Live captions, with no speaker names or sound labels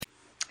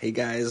Hey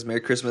guys,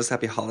 Merry Christmas,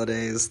 Happy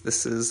Holidays.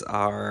 This is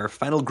our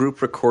final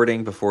group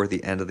recording before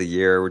the end of the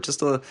year. We're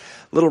just a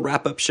little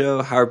wrap-up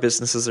show, how our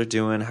businesses are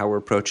doing, how we're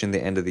approaching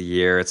the end of the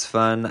year. It's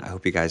fun. I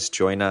hope you guys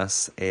join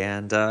us.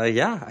 And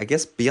I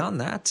guess beyond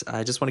that,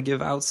 I just want to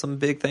give out some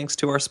big thanks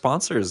to our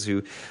sponsors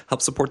who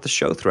help support the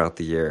show throughout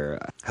the year.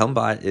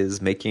 Helmbot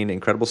is making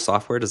incredible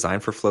software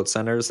designed for float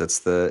centers.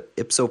 It's the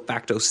ipso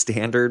facto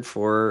standard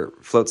for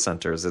float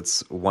centers.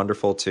 It's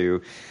wonderful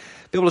to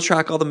be able to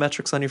track all the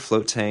metrics on your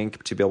float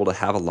tank, to be able to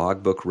have a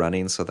logbook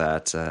running so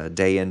that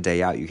day in,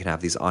 day out, you can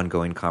have these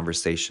ongoing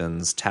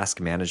conversations, task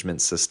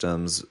management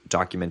systems,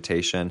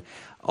 documentation,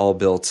 all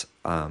built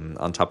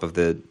on top of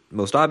the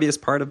most obvious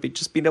part of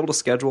just being able to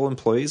schedule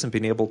employees and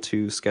being able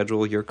to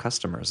schedule your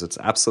customers. It's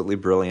absolutely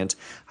brilliant.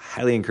 I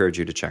highly encourage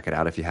you to check it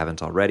out if you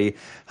haven't already.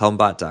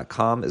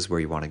 Helmbot.com is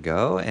where you want to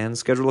go and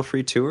schedule a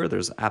free tour.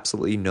 There's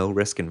absolutely no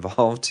risk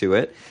involved to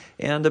it.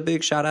 And a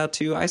big shout out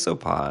to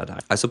Isopod.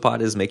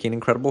 Isopod is making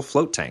incredible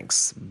float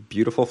tanks,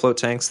 beautiful float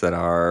tanks that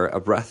are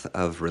a breath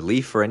of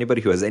relief for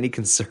anybody who has any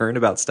concern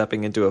about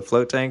stepping into a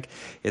float tank.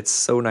 It's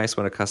so nice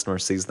when a customer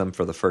sees them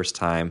for the first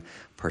time,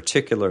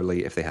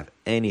 particularly if they have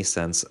any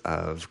sense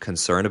of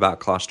concern about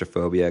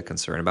claustrophobia,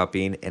 concern about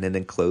being in an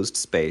enclosed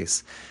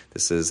space.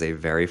 This is a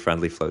very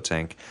friendly float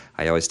tank.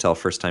 I always tell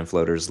first-time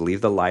floaters,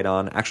 leave the light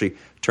on. Actually,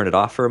 turn it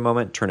off for a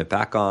moment, turn it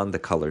back on. The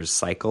colors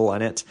cycle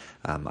on it.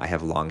 I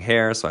have long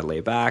hair, so I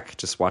lay back,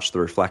 just watch the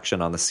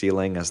reflection on the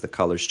ceiling as the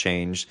colors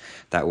change.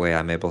 That way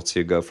I'm able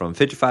to go from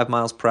 55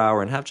 miles per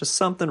hour and have just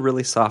something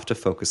really soft to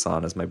focus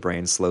on as my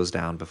brain slows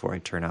down before I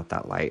turn out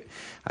that light.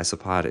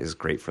 Isopod is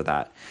great for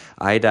that.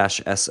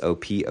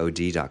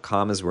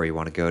 i-sopod.com is where you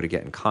want to go to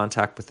get in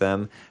contact with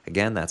them.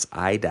 Again, that's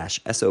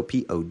i-sopod.com,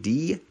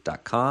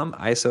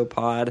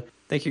 Isopod.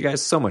 Thank you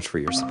guys so much for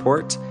your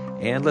support,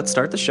 and let's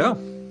start the show.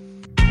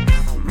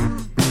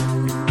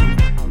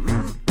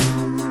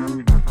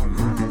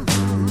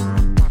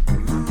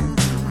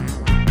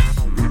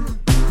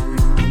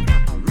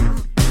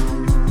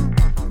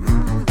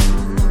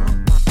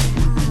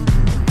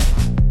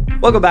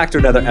 Welcome back to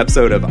another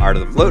episode of Art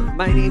of the Float.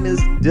 My name is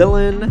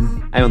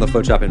Dylan. I own the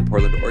float shop in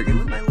Portland, Oregon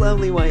with my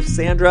lovely wife,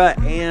 Sandra,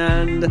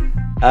 and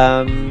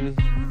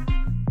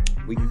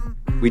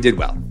we did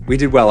well. We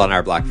did well on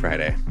our Black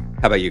Friday.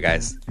 How about you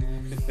guys?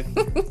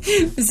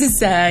 This is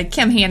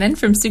Kim Hannon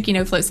from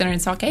Tsukino Float Center in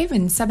Salt Cave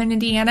in Southern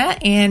Indiana,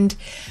 and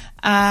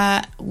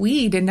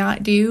we did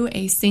not do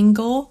a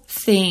single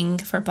thing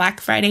for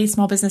Black Friday,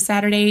 Small Business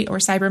Saturday, or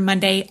Cyber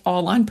Monday,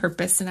 all on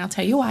purpose, and I'll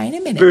tell you why in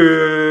a minute.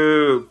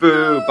 Boo!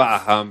 Boo! Bah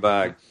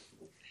humbug!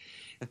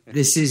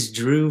 This is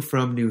Drew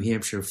from New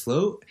Hampshire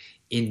Float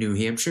in New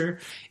Hampshire,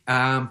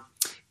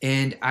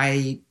 and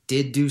I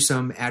did do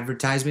some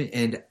advertisement,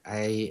 and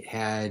I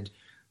had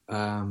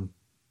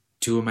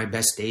two of my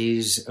best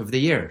days of the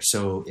year,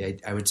 so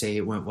I would say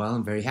it went well.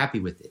 I'm very happy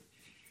with it.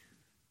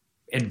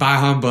 And bah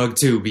humbug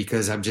too,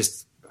 because I'm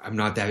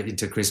not that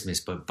into Christmas,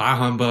 but bah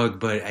humbug,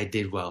 but I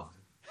did well.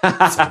 So.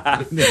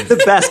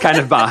 The best kind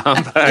of bah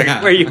humbug,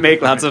 yeah. Where you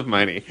make lots of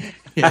money.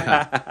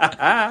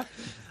 Yeah.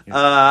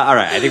 All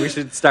right, I think we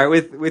should start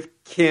with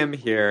Kim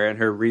here and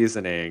her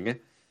reasoning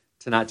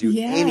to not do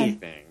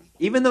anything,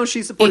 even though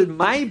she supported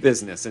my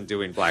business in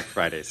doing Black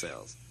Friday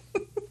sales.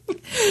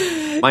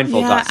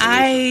 Mindful Thought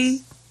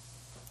Solutions.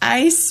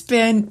 I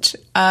spent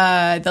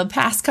the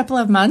past couple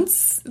of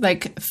months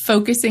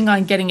focusing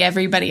on getting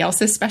everybody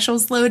else's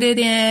specials loaded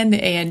in,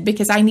 and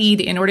because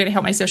in order to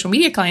help my social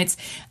media clients,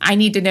 I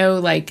need to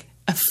know a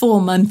full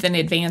month in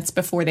advance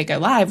before they go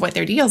live what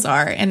their deals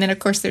are. And then of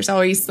course there's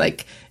always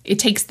it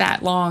takes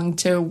that long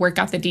to work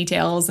out the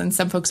details, and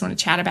some folks want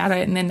to chat about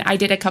it. And then I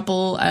did a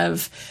couple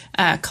of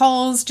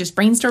calls, just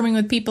brainstorming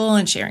with people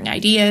and sharing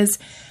ideas.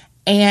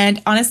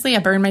 And honestly, I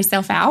burned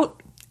myself out.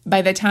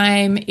 By the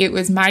time it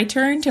was my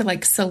turn to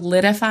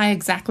solidify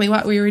exactly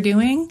what we were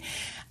doing,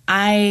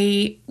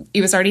 it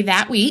was already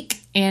that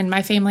week, and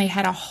my family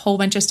had a whole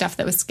bunch of stuff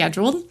that was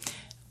scheduled.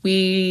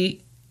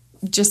 We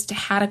just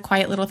had a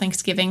quiet little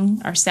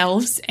Thanksgiving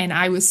ourselves, and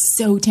I was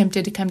so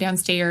tempted to come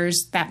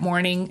downstairs that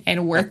morning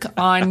and work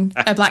on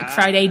a Black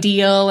Friday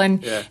deal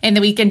and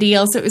the weekend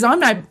deal. So it was on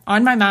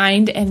my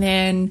mind, and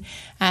then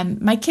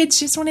my kids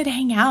just wanted to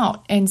hang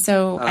out, and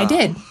so I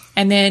did.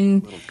 And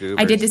then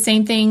I did the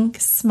same thing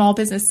Small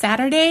Business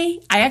Saturday.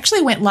 I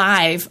actually went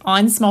live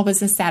on Small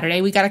Business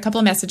Saturday. We got a couple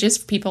of messages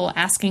from people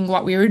asking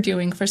what we were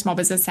doing for Small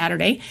Business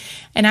Saturday.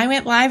 And I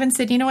went live and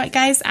said, you know what,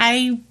 guys,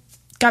 I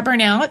got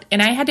burnt out,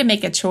 and I had to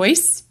make a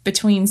choice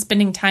between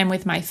spending time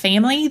with my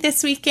family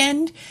this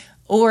weekend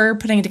or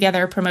putting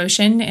together a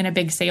promotion and a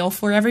big sale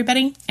for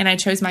everybody. And I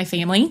chose my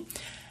family.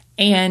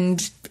 And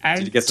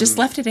I just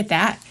left it at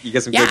that. You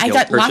get some good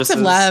guilt purchases? Lots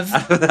of love.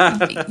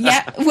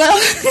 Yeah, well,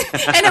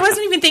 and I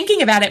wasn't even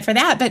thinking about it for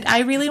that, but I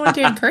really want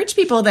to encourage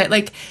people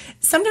that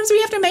sometimes we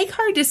have to make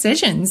hard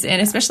decisions,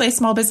 and especially as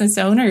small business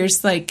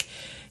owners, there's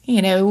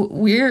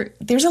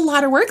a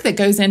lot of work that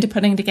goes into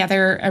putting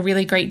together a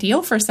really great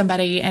deal for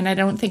somebody, and I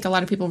don't think a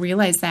lot of people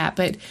realize that.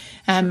 But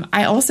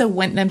I also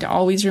want them to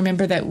always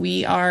remember that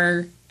we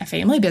are a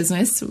family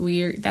business.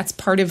 That's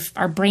part of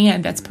our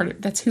brand.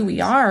 That's who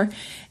we are.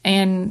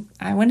 And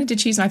I wanted to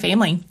choose my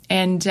family.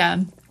 And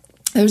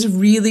it was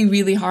really,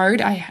 really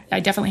hard. I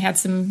definitely had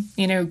some,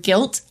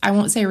 guilt. I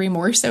won't say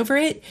remorse over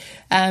it.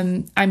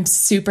 I'm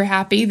super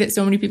happy that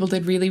so many people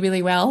did really,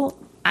 really well.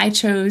 I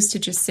chose to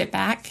just sit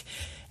back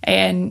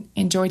and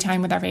enjoy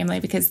time with our family,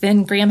 because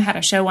then Graham had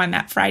a show on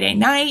that Friday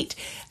night.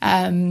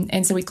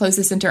 And so we closed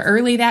the center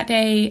early that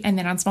day. And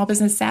then on Small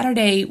Business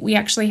Saturday, we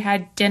actually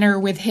had dinner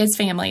with his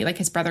family. Like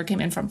his brother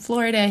came in from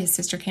Florida, his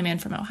sister came in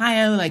from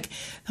Ohio, like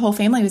the whole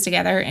family was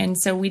together. And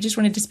so we just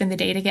wanted to spend the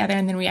day together.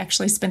 And then we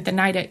actually spent the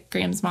night at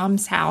Graham's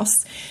mom's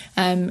house.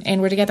 And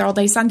we're together all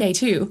day Sunday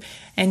too.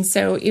 And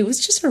so it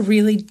was just a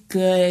really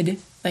good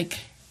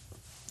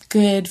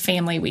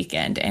family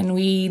weekend. And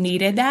we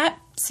needed that.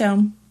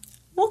 So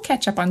we'll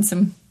catch up on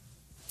some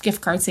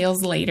gift card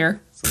sales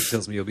later. Something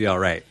tells me you'll be all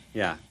right.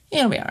 Yeah.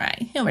 It'll be all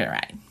right. It'll be all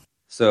right.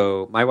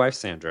 So my wife,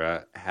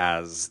 Sandra,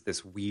 has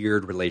this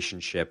weird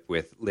relationship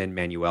with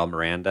Lin-Manuel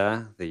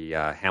Miranda, the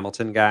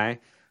Hamilton guy,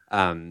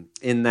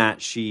 in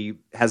that she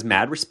has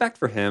mad respect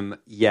for him,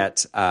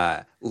 yet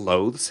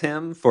loathes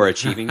him for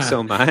achieving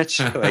so much.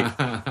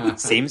 Like,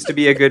 seems to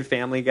be a good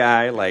family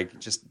guy, like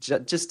just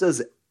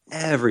does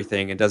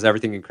everything and does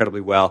everything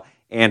incredibly well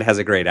and has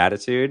a great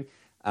attitude.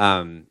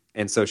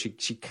 And so she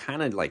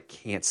kind of like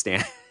can't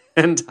stand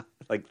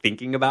like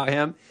thinking about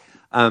him.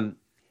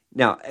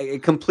 Now,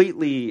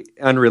 completely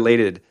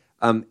unrelated,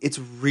 it's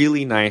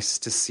really nice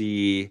to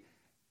see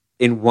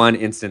in one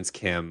instance,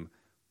 Kim,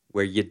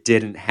 where you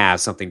didn't have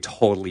something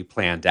totally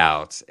planned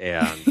out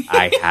and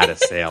I had a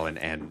sale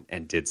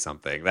and did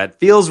something. That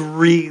feels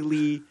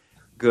really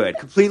good.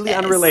 Completely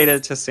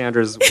unrelated to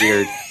Sandra's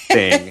weird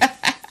thing.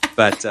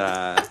 But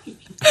are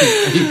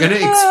you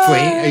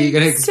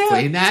gonna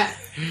explain that?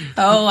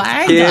 Oh,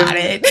 I got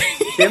it.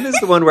 Kim is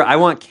the one where I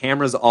want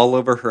cameras all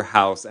over her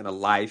house and a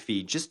live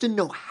feed just to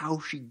know how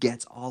she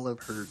gets all of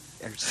her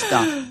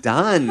stuff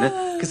done,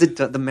 because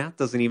the math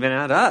doesn't even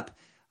add up.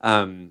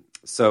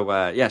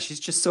 So she's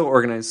just so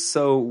organized,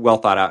 so well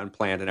thought out and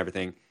planned and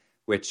everything,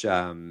 which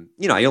I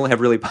only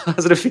have really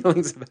positive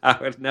feelings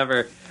about.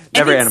 Never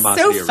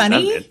animosity. So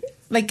funny.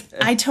 Like,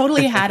 I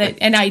totally had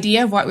an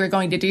idea of what we were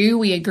going to do.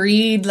 We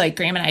agreed, like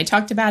Graham and I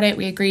talked about it.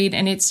 We agreed,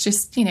 and it's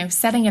just,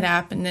 setting it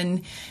up and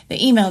then the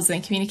emails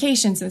and the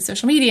communications and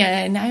social media.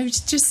 And I was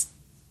just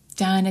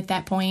done at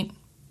that point.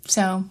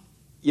 So,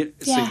 yeah.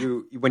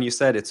 So when you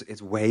said it's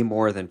way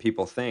more than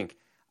people think,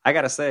 I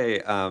got to say,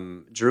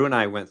 Drew and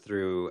I went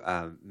through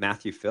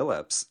Matthew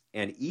Phillips,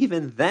 and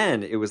even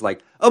then it was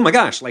like, oh my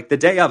gosh, like the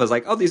day of, I was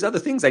like, oh, these other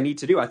things I need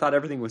to do. I thought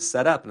everything was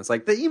set up, and it's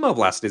like the email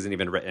blast isn't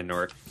even written,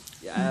 or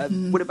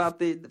what about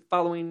the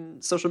following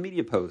social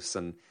media posts,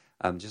 and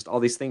just all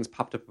these things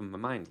popped up in my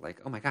mind,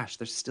 like, oh my gosh,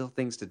 there's still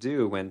things to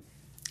do when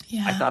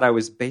I thought I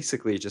was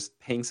basically just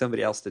paying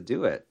somebody else to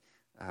do it.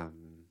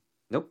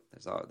 Nope,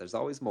 there's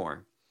always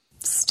more.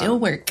 Still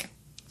work.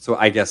 So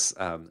I guess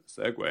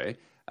segue.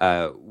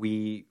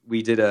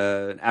 We did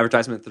an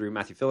advertisement through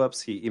Matthew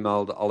Phillips. He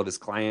emailed all of his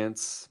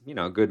clients,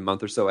 a good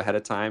month or so ahead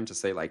of time to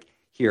say, like,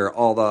 here are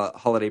all the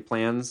holiday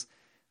plans.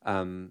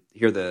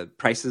 Here are the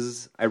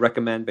prices I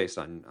recommend based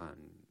on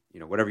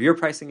whatever your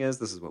pricing is.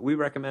 This is what we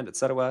recommend,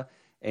 etc.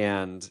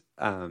 And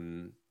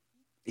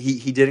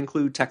he did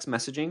include text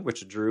messaging,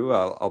 which, Drew,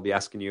 I'll be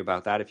asking you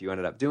about that if you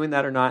ended up doing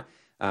that or not.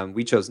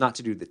 We chose not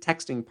to do the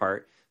texting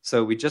part.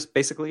 So we just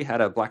basically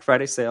had a Black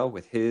Friday sale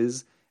with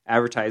his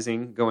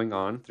advertising going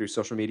on through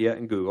social media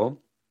and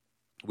Google.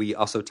 We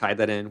also tied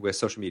that in with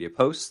social media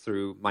posts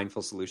through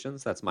Mindful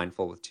Solutions. That's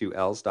mindful with 2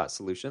 L's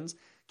 .solutions,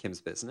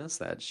 Kim's business,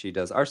 that she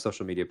does our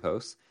social media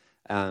posts.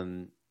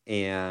 And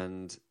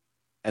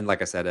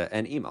like I said,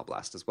 an email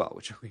blast as well,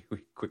 which we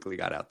quickly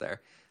got out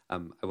there. I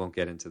won't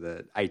get into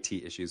the IT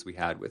issues we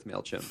had with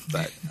MailChimp,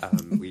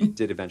 but we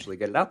did eventually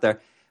get it out there.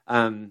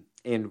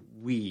 And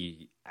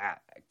we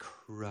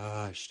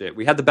crushed it.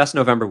 We had the best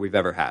November we've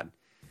ever had.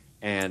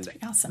 And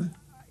awesome.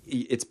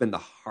 It's been the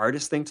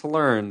hardest thing to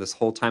learn this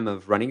whole time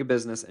of running a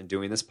business and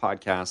doing this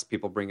podcast.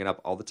 People bring it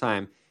up all the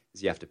time,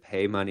 is you have to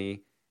pay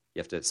money. You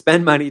have to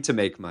spend money to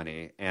make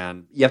money,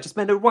 and you have to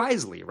spend it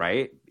wisely,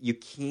 right? You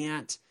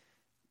can't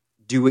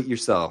do it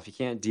yourself. You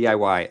can't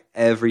DIY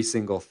every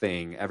single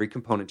thing, every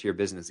component to your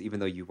business, even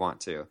though you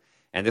want to.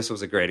 And this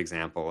was a great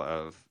example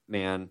of,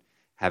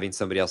 having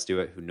somebody else do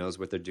it who knows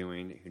what they're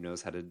doing, who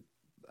knows how to,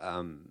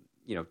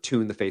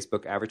 tune the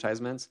Facebook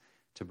advertisements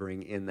to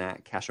bring in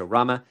that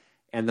cash-o-rama.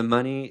 And the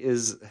money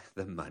is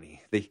the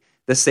money.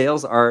 The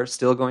sales are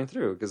still going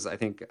through, because I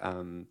think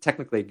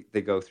technically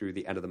they go through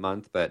the end of the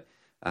month, but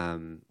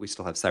we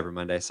still have Cyber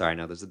Monday. Sorry, I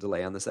know there's a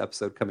delay on this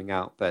episode coming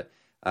out, but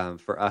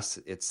for us,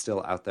 it's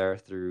still out there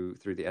through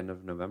the end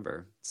of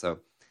November. So,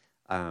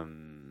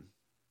 we're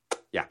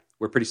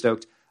pretty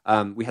stoked.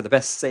 We had the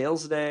best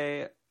sales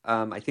day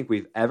I think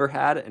we've ever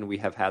had, and we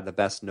have had the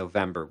best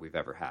November we've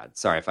ever had.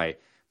 Sorry, I'm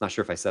not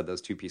sure if I said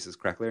those two pieces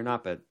correctly or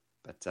not, but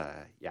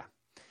yeah.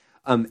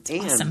 And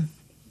awesome.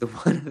 The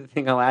one other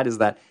thing I'll add is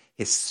that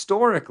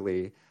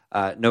historically,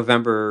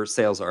 November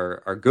sales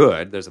are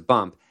good. There's a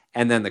bump.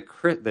 And then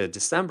the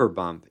December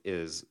bump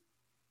is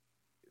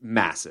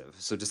massive.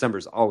 So December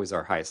is always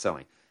our highest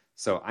selling.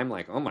 So I'm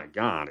like, oh my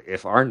God,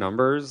 if our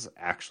numbers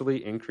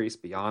actually increase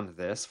beyond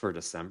this for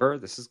December,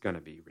 this is going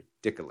to be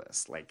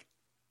ridiculous. Like,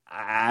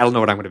 I don't know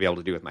what I'm going to be able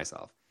to do with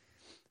myself.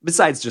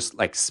 Besides just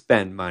like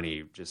spend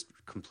money just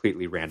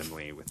completely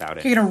randomly without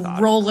it. You're going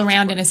to roll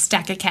around in a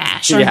stack of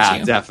cash, aren't you?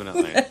 Yeah,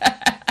 definitely.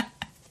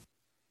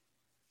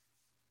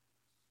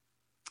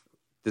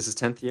 This is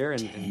 10th year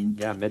and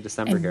yeah,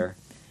 mid-December here.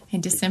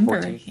 In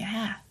December, 14th.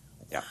 yeah.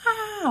 Yeah.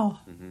 Wow.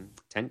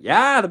 10,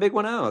 yeah, the big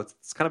 1-0.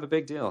 It's kind of a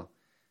big deal.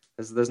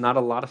 There's not a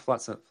lot of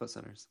float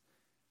centers.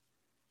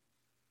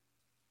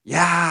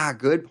 Yeah,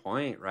 good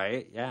point,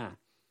 right? Yeah.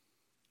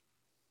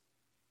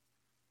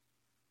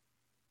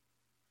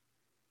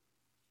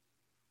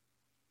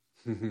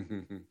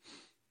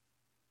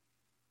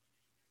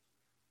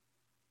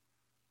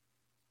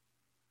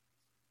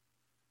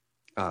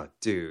 Oh,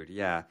 dude,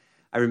 yeah.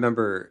 I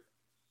remember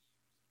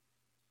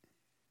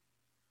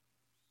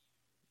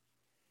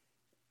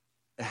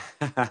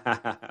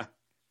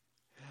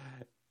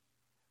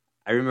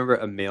I remember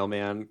a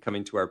mailman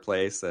coming to our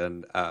place,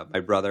 and my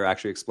brother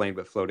actually explained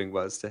what floating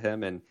was to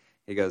him, and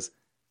he goes,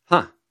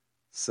 "Huh,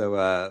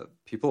 so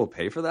people will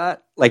pay for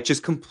that?" Like,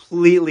 just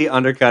completely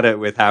undercut it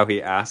with how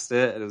he asked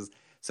it.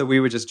 So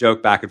we would just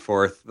joke back and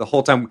forth the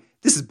whole time.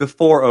 This is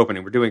before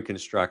opening. We're doing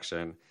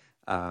construction.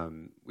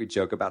 We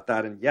joke about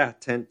that, and yeah,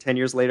 10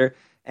 years later,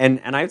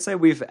 and I would say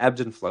we've ebbed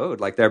and flowed.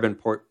 Like, there have been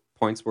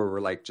points where we're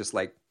like just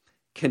like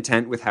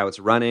content with how it's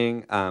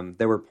running.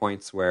 There were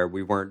points where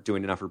we weren't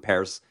doing enough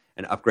repairs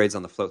and upgrades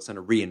on the float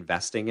center,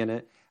 reinvesting in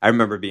it. I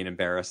remember being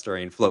embarrassed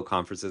during float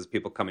conferences,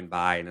 people coming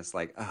by, and it's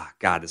like, oh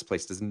God, this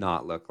place does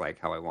not look like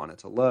how I want it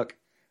to look.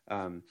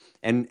 And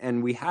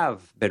we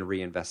have been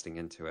reinvesting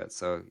into it.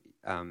 So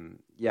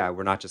yeah,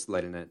 we're not just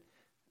letting it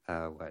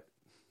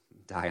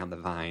die on the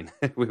vine.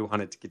 We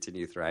want it to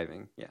continue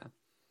thriving. Yeah.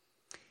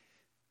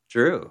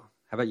 Drew,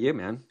 how about you,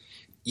 man?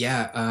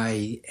 Yeah,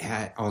 I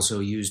had also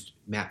used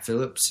Matt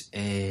Phillips,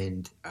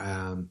 and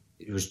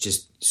it was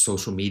just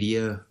social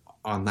media,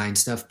 online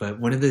stuff. But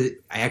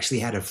I actually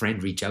had a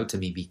friend reach out to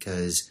me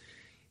because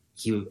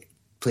he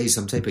plays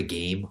some type of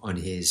game on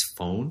his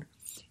phone,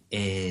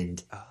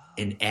 and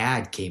an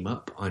ad came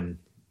up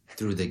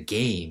through the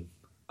game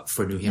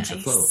for New Hampshire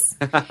Nice. Float,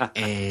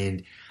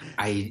 and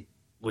I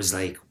was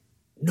like,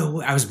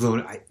 no, I was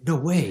blown. No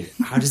way.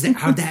 How'd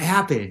that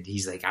happen?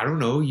 He's like, I don't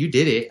know. You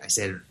did it. I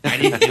said, I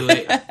didn't do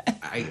it.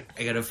 I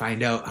got to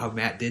find out how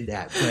Matt did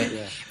that. But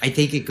yeah. I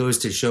think it goes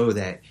to show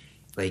that,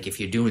 like, if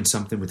you're doing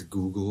something with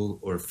Google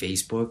or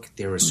Facebook,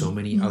 there are so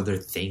many other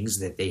things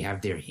that they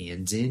have their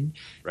hands in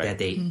that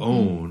they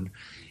own.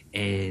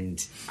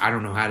 And I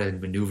don't know how to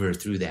maneuver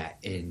through that.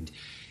 And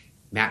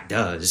Matt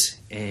does.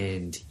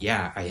 And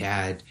yeah,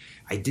 I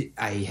think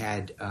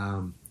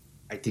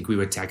we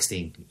were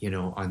texting,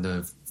 on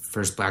the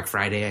first Black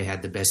Friday. I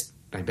had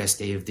my best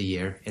day of the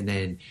year. And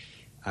then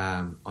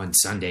on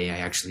Sunday, I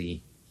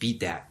actually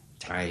beat that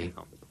by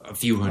a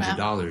few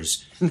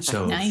 $100s.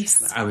 So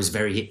Nice. I was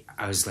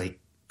like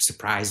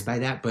surprised by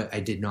that, but I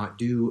did not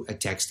do a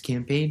text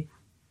campaign.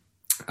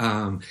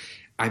 I'm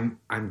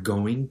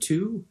going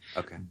to,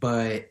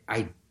 but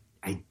I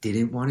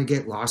didn't want to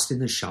get lost in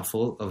the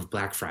shuffle of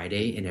Black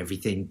Friday and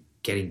everything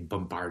getting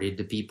bombarded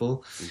to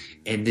people.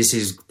 And this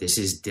is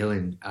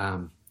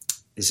Dylan.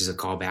 This is a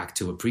callback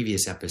to a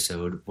previous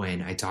episode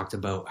when I talked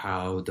about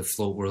how the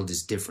float world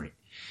is different.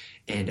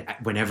 And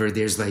whenever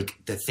there's like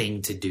the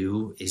thing to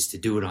do is to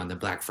do it on the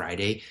Black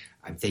Friday,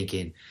 I'm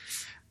thinking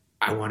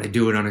I want to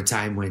do it on a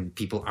time when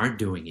people aren't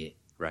doing it.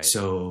 Right.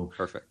 So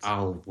Perfect.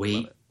 I'll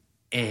wait.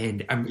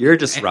 And You're a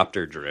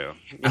disruptor, Drew.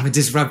 I'm a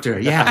disruptor.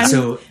 Yeah.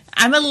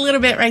 I'm a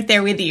little bit right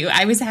there with you.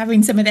 I was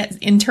having some of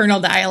that internal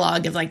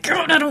dialogue of like,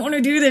 God, I don't want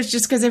to do this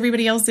just because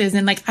everybody else is.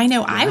 And like, I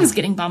know I was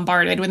getting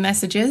bombarded with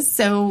messages.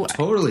 So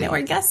totally.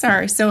 Our guests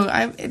are. So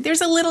there's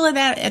a little of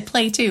that at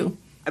play too.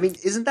 I mean,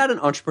 isn't that an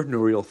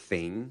entrepreneurial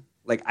thing?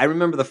 Like, I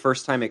remember the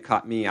first time it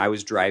caught me, I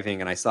was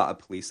driving and I saw a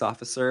police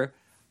officer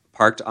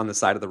parked on the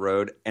side of the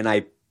road, and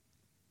I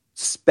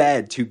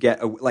sped to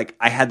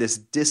I had this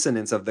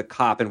dissonance of the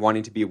cop and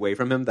wanting to be away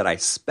from him that I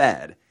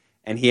sped,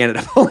 and he ended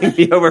up pulling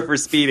me over for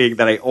speeding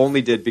that I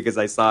only did because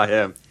I saw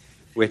him,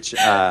 which,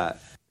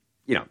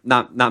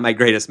 not my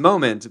greatest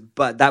moment,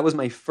 but that was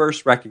my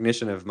first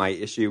recognition of my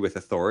issue with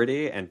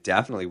authority, and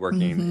definitely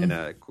working in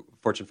a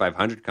Fortune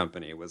 500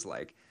 company was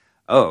like,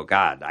 oh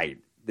God,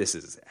 this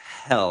is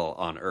hell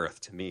on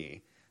earth to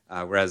me.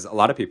 Whereas a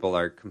lot of people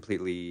are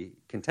completely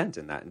content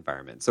in that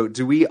environment. So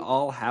do we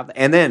all have that?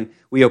 And then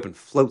we open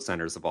float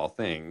centers of all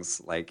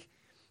things. Like,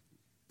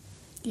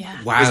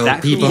 yeah.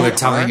 While people are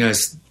telling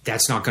us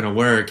that's not going to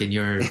work, and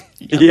you're,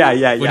 what are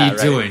you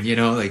doing?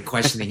 Like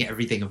questioning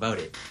everything about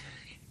it.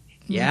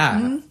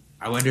 Yeah.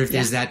 I wonder if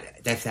there's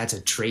that's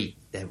a trait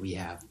that we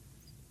have.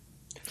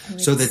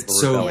 So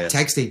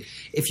texting,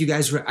 if you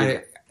guys,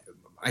 I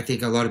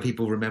think a lot of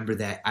people remember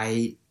that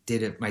I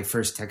did my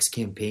first text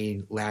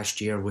campaign last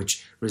year,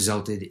 which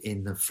resulted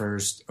in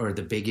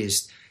the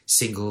biggest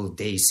single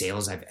day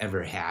sales I've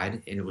ever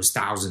had. And it was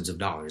thousands of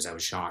dollars. I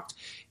was shocked.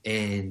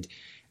 And,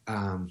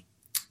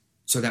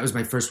 so that was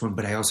my first one,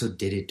 but I also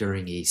did it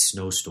during a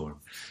snowstorm.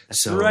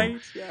 That's so right.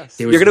 Yes.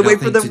 there was You're going to wait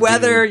for nothing the to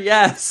weather. do.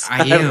 Yes.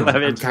 I am. love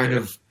I'm it, kind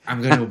Drew. of,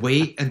 I'm going to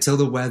wait until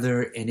the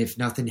weather. And if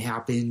nothing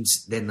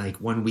happens, then like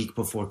 1 week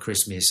before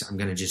Christmas, I'm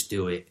going to just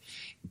do it.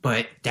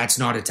 But that's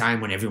not a time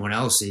when everyone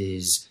else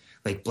is.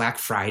 Like Black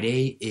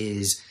Friday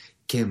is,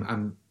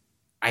 Kim,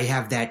 I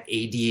have that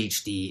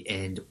ADHD.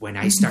 And when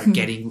I start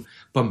getting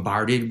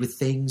bombarded with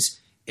things,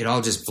 it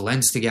all just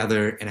blends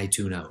together and I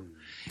tune out.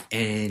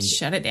 And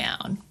Shut it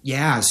down.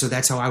 yeah, so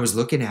that's how I was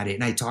looking at it.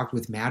 And I talked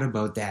with Matt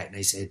about that. And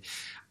I said,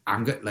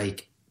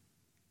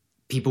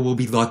 people will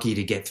be lucky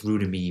to get through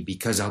to me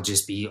because I'll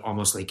just be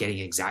almost like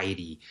getting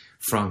anxiety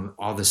from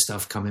all the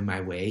stuff coming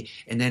my way.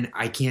 And then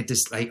I can't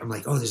just I'm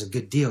like, oh, there's a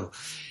good deal.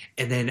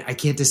 And then I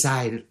can't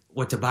decide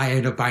what to buy. I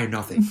end up buying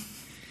nothing.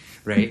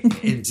 Right.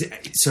 And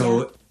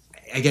so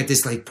I get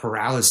this like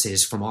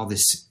paralysis from all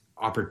this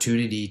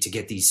opportunity to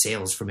get these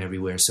sales from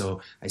everywhere.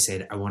 So I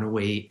said, I want to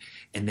wait,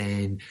 and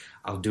then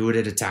I'll do it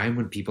at a time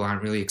when people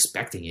aren't really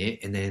expecting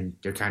it. And then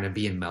they're kind of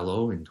being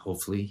mellow and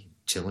hopefully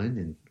chilling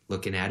and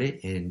looking at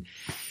it. And,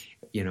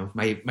 you know,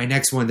 my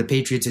next one, the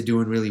Patriots are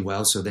doing really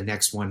well. So the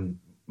next one,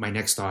 my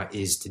next thought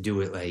is to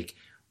do it like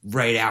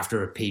right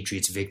after a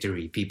Patriots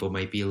victory. People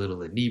might be a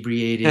little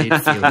inebriated,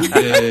 feeling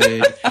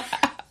good.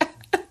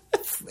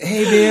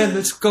 Hey man,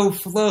 let's go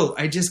float.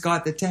 I just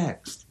got the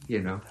text,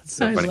 you know.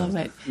 So I funny. love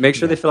it. Make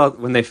sure they fill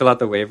out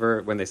the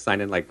waiver when they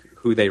sign in, like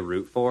who they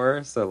root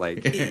for. So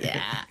like,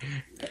 Yeah.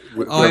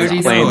 Oh, I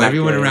already playing know. that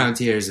Everyone game. around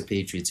here is a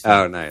Patriots fan.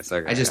 Oh, nice.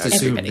 Okay. I just Okay.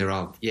 assume Everybody. they're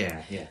all,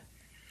 yeah.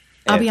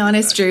 I'll be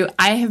honest, Drew.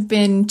 I have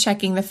been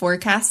checking the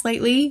forecast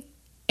lately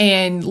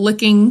and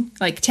looking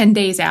like 10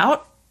 days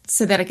out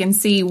so that I can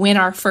see when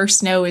our first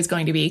snow is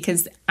going to be.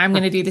 Because I'm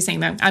going to do the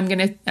same. I'm going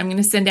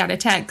to send out a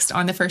text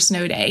on the first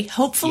snow day.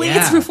 Hopefully,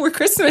 Yeah. it's before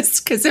Christmas.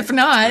 Because if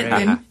not,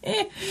 then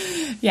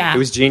yeah, It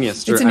was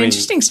genius. It's an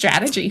interesting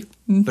strategy.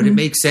 But it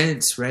makes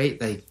sense, right?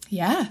 Like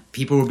Yeah,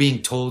 people were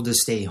being told to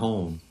stay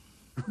home,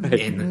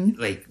 and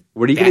like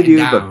What are you going to do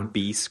batten but down,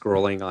 be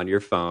scrolling on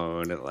your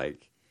phone and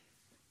like?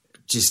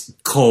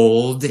 just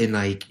cold and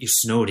like you're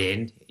snowed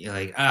in. You're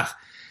like,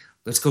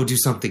 let's go do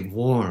something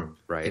warm,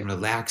 Right. and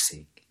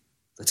relaxing.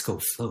 Let's go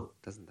float.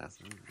 Doesn't that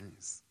sound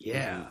nice?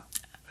 Yeah.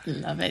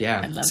 love it. Yeah.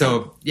 I love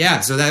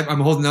it. So that I'm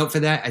holding out for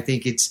that. I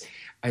think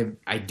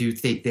I do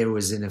think there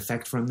was an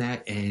effect from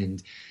that,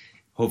 and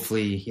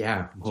hopefully,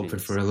 I'm hoping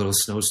Genius. for a little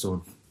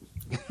snowstorm.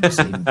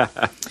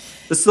 The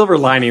silver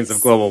linings of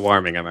global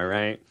warming. Am I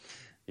right?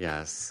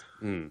 Yes.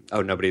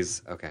 Oh,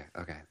 nobody's okay.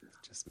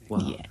 Just me.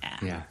 Well, Yeah.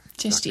 yeah.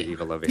 Just Dr. you.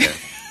 Evil over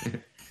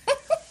here.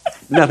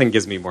 Nothing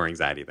gives me more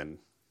anxiety than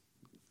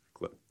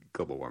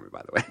global warming,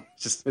 by the way.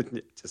 just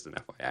an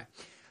FYI.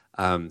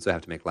 So I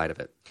have to make light of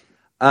it.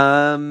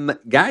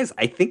 Guys,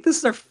 I think this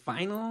is our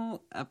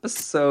final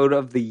episode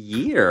of the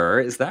year.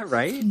 Is that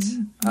right?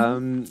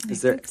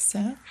 Is there?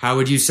 So How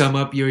would you sum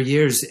up your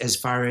years as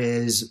far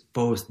as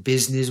both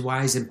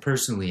business-wise and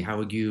personally? How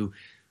would you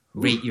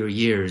rate your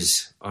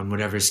years on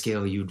whatever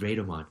scale you'd rate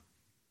them on?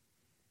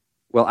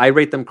 Well, I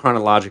rate them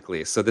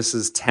chronologically, so this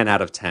is 10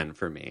 out of 10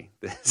 for me.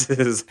 This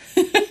is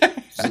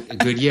A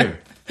good year.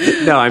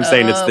 no, I'm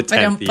saying it's the but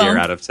 10th year bump.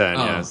 out of 10.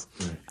 Oh, Yes,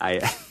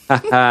 right.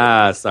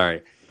 I.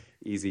 Sorry,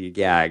 easy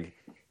gag.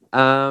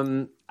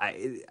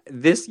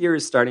 This year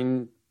is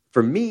starting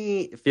for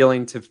me feel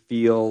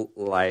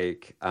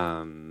like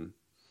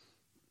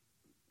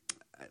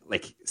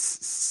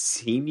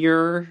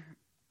senior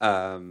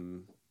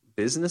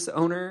business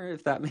owner,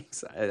 if that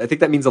makes. I think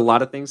that means a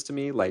lot of things to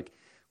me. Like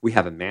we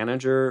have a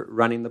manager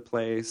running the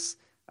place.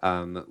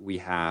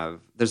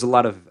 There's a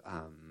lot of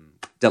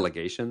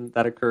delegation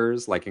that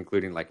occurs, like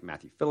including like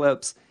Matthew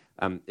Phillips.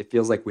 It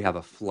feels like we have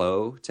a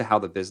flow to how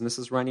the business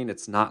is running.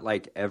 It's not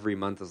like every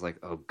month is like,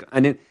 oh, God.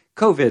 And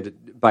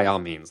COVID, by all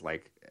means,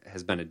 like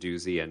has been a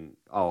doozy and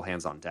all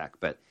hands on deck.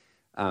 But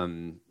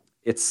I'm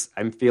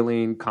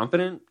feeling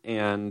confident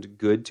and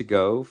good to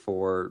go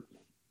for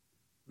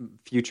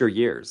future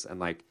years, and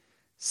like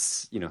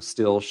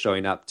still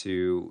showing up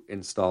to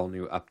install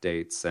new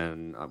updates,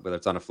 and whether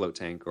it's on a float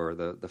tank or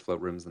the float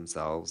rooms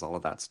themselves, all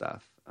of that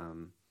stuff. I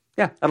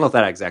don't know if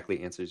that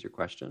exactly answers your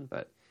question,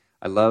 but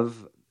I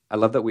love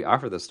that we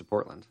offer this to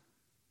Portland.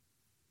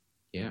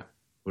 Yeah.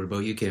 What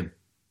about you, Kim?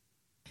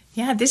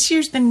 yeah, this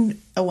year's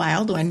been a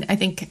wild one. I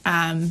think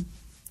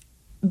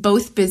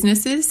both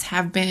businesses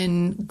have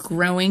been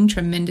growing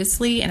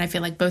tremendously, and I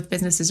feel like both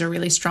businesses are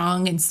really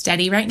strong and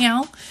steady right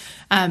now.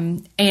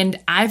 And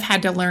I've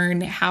had to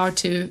learn how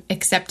to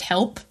accept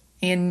help,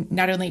 and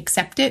not only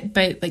accept it,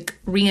 but like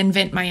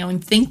reinvent my own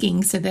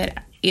thinking so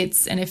that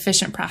it's an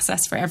efficient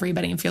process for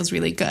everybody and feels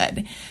really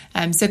good.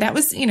 So that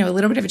was, a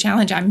little bit of a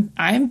challenge.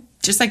 I'm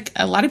just like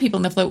a lot of people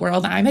in the float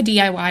world. I'm a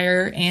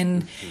DIYer,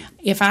 and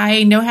if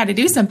I know how to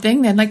do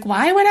something, then like,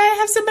 why would I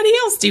have somebody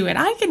else do it?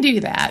 I can do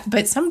that.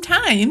 But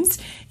sometimes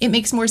it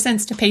makes more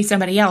sense to pay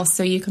somebody else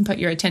so you can put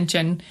your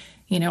attention,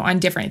 on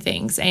different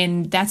things.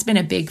 And that's been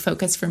a big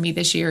focus for me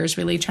this year, is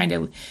really trying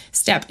to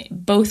step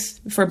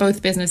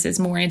both businesses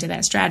more into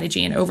that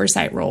strategy and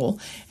oversight role.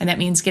 And that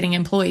means getting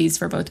employees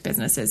for both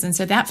businesses. And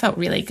so that felt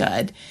really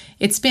good.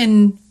 It's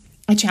been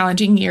a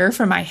challenging year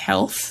for my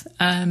health.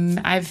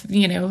 I've,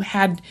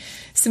 had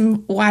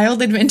some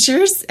wild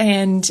adventures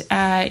and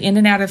in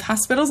and out of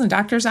hospitals and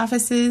doctors'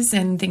 offices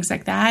and things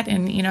like that.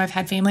 And, I've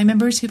had family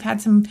members who've had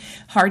some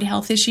hard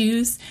health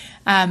issues.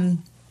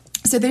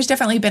 So there's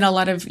definitely been a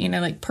lot of,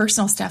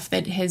 personal stuff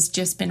that has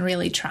just been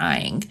really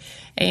trying.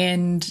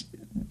 And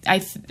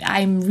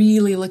I'm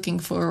really looking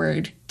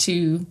forward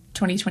to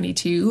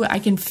 2022. I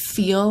can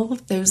feel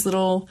those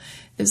little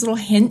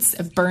hints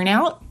of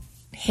burnout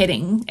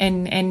hitting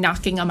and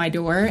knocking on my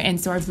door.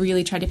 And so I've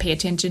really tried to pay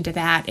attention to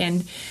that.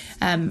 And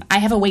I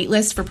have a wait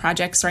list for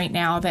projects right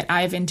now that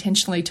I've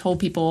intentionally told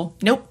people,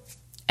 nope,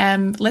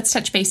 let's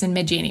touch base in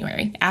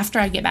mid-January after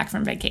I get back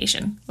from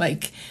vacation,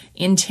 like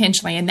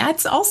intentionally. And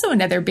that's also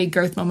another big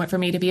growth moment for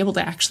me, to be able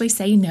to actually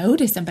say no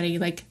to somebody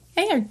like,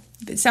 hey,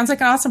 it sounds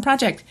like an awesome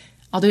project.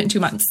 I'll do it in 2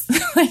 months.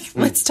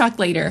 Let's talk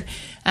later.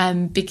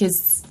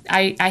 Because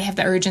I have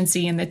the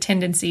urgency and the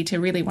tendency to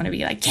really want to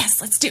be like,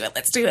 yes, let's do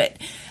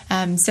it.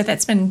 So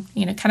that's been,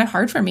 kind of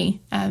hard for me.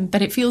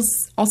 But it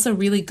feels also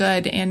really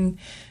good. And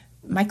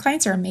my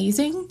clients are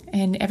amazing,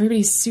 and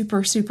everybody's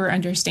super, super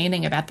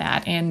understanding about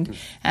that. And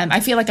I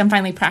feel like I'm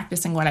finally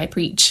practicing what I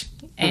preach.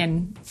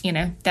 And,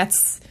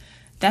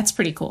 that's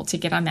pretty cool to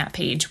get on that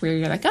page where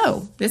you're like,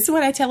 oh, this is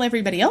what I tell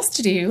everybody else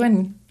to do,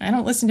 and I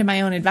don't listen to my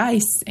own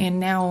advice. And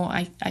now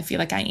I feel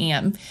like I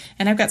am.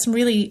 And I've got some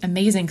really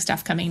amazing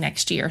stuff coming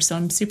next year. So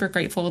I'm super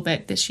grateful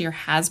that this year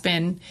has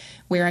been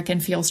where I can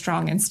feel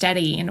strong and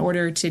steady in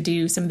order to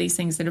do some of these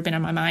things that have been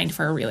on my mind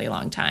for a really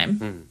long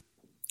time.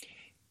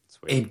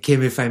 And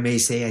Kim, if I may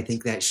say, I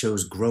think that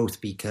shows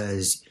growth,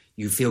 because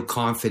you feel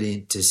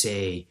confident to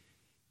say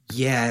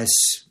yes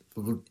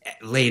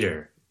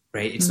later.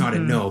 Right? It's not a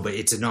no, but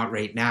it's a not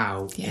right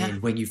now. Yeah.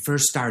 And when you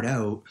first start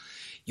out,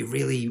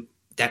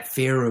 that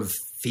fear of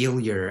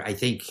failure, I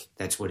think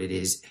that's what it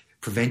is,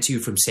 prevents you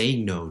from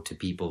saying no to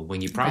people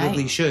when you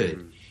probably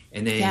should.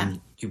 And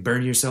then you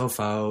burn yourself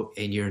out,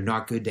 and you're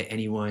not good to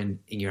anyone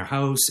in your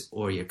house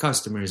or your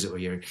customers or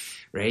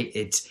right?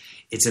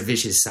 It's a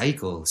vicious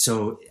cycle.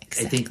 So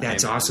exactly. I think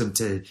that's awesome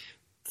to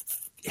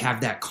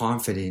have that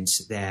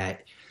confidence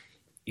that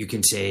you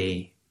can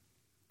say,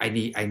 I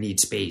need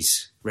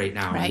space right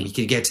now. Right. And we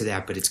can get to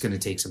that, but it's going to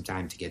take some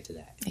time to get to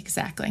that.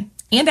 Exactly.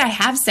 And I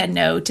have said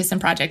no to some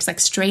projects, like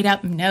straight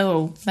up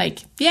no. Like,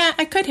 yeah,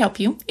 I could help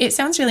you. It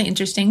sounds really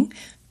interesting,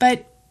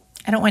 but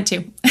I don't want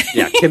to.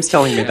 Yeah, Kim's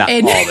telling me that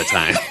all the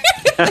time.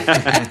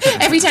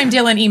 Every time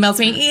Dylan emails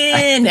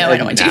me, no, I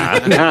don't want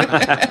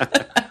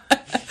to.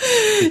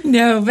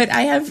 No, but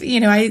I have,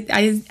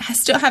 I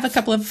still have a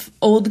couple of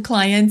old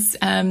clients,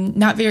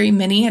 not very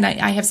many. And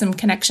I have some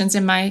connections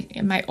in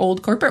my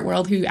old corporate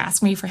world who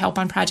ask me for help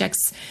on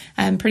projects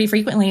pretty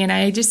frequently. And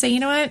I just say, you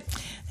know what,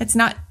 that's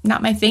not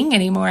my thing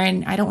anymore.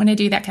 And I don't want to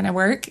do that kind of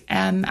work.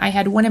 I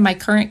had one of my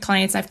current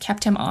clients, I've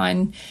kept him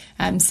on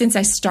since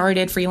I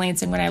started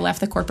freelancing when I left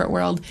the corporate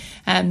world.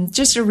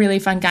 Just a really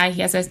fun guy.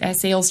 He has a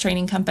sales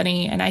training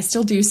company, and I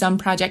still do some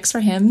projects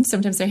for him.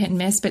 Sometimes they're hit and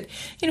miss, but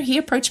he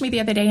approached me the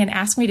other day and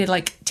asked me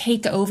to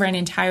take over an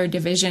entire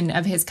division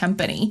of his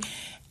company.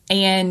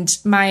 And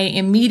my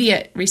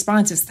immediate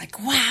response is like,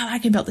 wow, I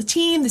can build a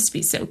team. This would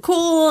be so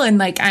cool.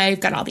 And I've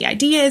got all the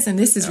ideas, and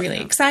this is really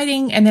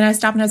exciting. And then I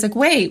stopped and I was like,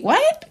 wait,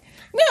 what?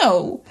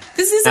 No,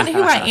 this isn't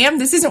who I am.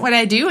 This isn't what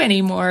I do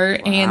anymore.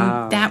 Wow.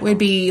 And that would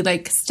be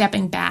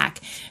stepping back.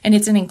 And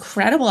it's an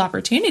incredible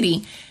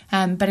opportunity,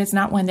 but it's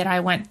not one that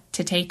I want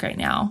to take right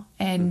now.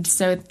 And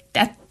so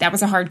that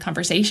was a hard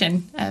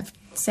conversation of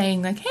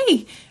saying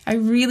hey, I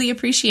really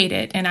appreciate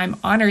it. And I'm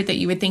honored that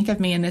you would think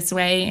of me in this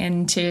way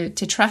and to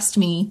trust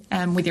me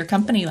with your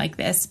company like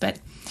this. But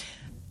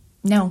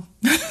no.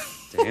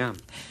 Damn,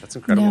 that's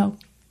incredible. No.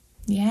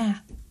 Yeah,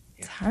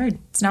 it's hard.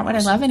 It's not what I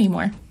love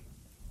anymore.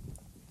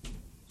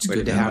 It's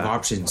good to have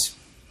options.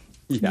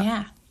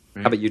 Yeah.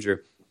 How about you, Drew?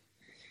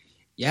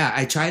 Yeah,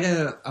 I try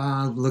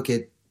to look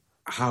at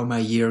how my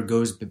year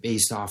goes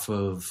based off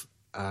of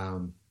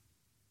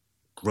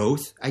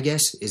growth, I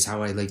guess, is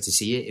how I like to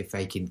see it. If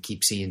I can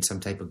keep seeing some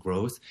type of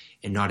growth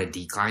and not a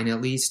decline, at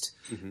least.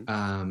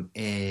 Mm-hmm.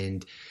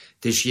 And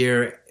this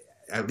year,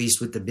 at least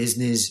with the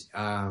business,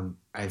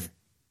 I've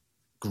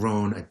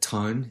grown a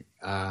ton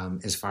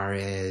as far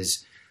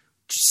as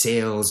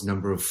sales,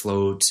 number of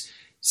floats,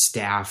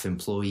 staff,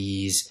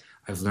 employees.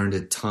 I've learned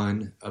a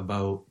ton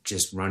about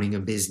just running a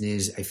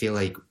business. I feel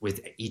like with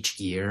each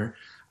year,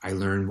 I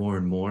learn more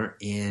and more,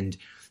 and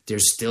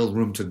there's still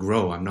room to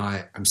grow.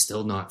 I'm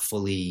still not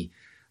fully,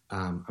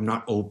 I'm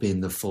not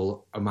open the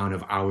full amount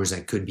of hours I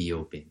could be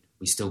open.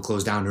 We still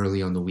close down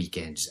early on the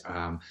weekends.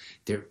 I'm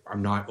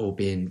not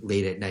open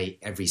late at night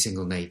every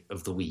single night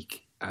of the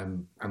week.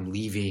 I'm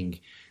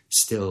leaving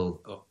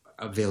still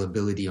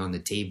availability on the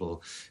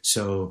table.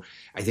 So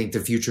I think the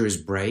future is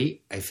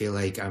bright. I feel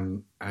like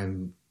I'm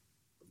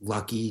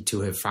lucky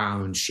to have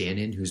found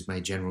Shannon, who's my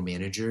general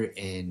manager,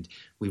 and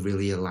we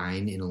really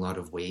align in a lot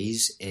of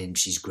ways, and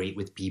she's great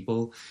with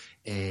people,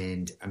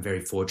 and I'm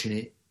very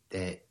fortunate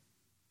that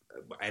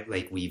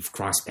we've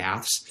crossed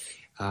paths,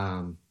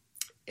 and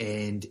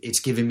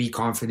it's given me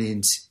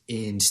confidence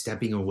in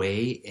stepping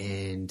away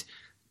and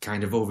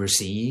kind of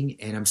overseeing,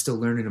 and I'm still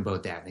learning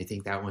about that. And I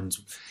think that one's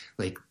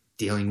like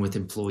dealing with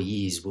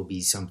employees will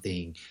be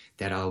something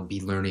that I'll be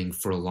learning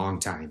for a long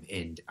time.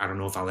 And I don't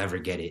know if I'll ever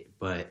get it,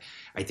 but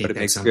I think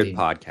that's something. Good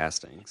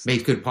podcasting.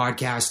 Makes good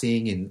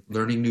podcasting and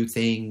learning new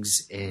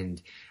things,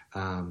 and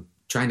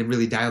trying to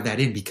really dial that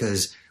in,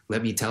 because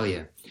let me tell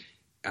you,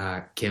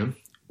 Kim,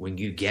 when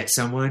you get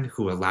someone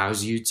who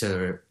allows you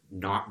to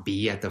not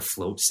be at the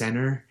float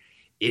center,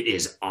 it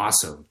is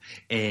awesome.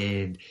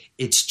 And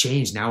it's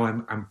changed. Now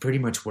I'm pretty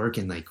much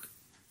working like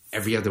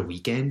every other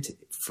weekend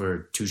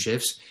for 2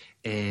 shifts,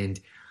 and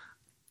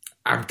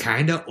I'm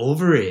kind of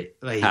over it.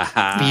 Like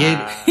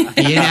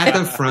being at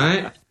the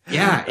front.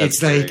 Yeah.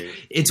 It's like,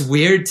 great. It's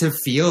weird to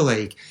feel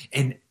like,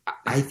 and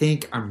I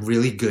think I'm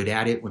really good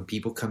at it when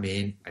people come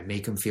in. I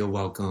make them feel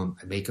welcome.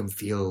 I make them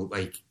feel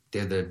like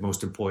they're the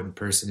most important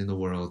person in the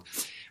world.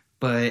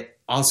 But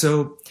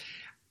also,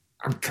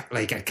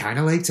 I kind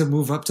of like to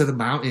move up to the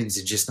mountains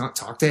and just not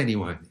talk to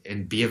anyone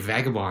and be a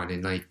vagabond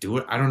and like do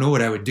it. I don't know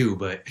what I would do,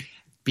 but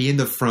be in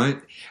the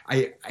front.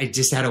 I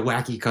just had a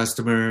wacky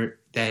customer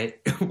that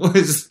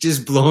was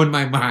just blowing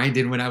my mind.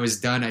 And when I was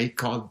done, I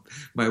called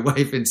my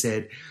wife and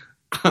said,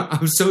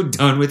 I'm so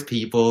done with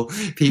people.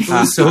 People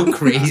are so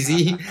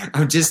crazy.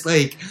 I'm just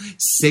like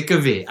sick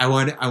of it. I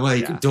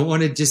don't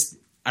want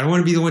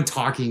to be the one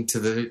talking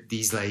to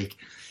these like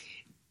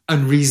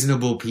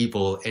unreasonable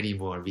people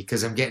anymore,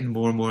 because I'm getting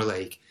more and more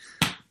like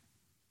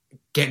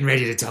getting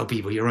ready to tell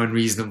people you're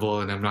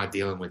unreasonable and I'm not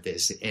dealing with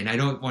this. And I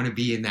don't want to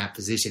be in that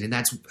position. And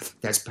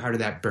that's part of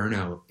that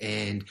burnout.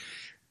 And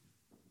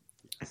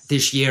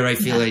this year I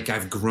feel like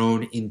I've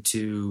grown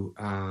into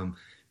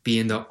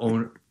being the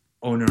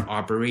owner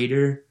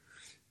operator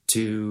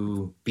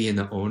to being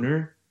the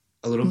owner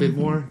a little bit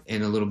more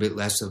and a little bit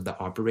less of the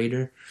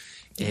operator.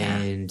 Yeah.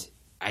 And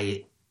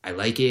I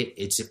like it.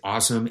 It's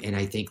awesome. And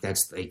I think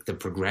that's like the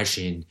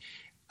progression.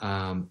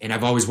 And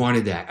I've always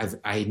wanted that.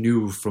 I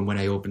knew from when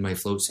I opened my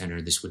float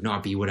center, this would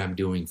not be what I'm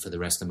doing for the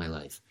rest of my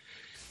life.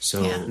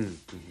 So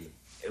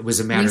it was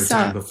a matter of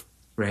time before,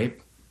 right?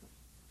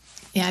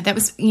 Yeah, that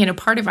was,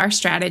 part of our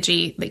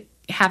strategy, like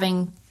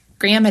having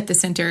Graham at the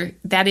center,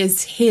 that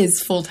is his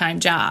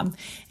full-time job.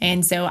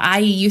 And so I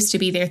used to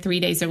be there 3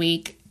 days a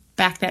week,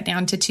 back that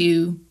down to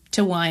 2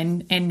 to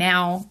 1. And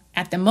now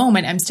at the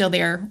moment, I'm still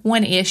there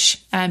 1-ish.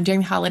 During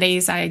the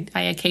holidays, I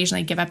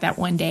occasionally give up that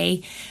 1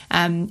 day.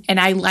 And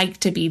I like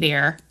to be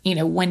there,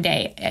 1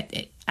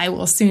 day. I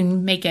will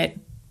soon make it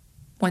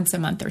once a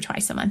month or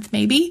twice a month,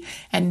 maybe.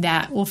 And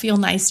that will feel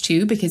nice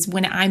too, because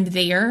when I'm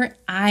there,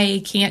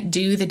 I can't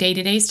do the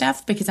day-to-day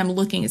stuff because I'm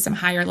looking at some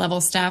higher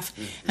level stuff.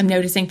 I'm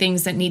noticing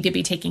things that need to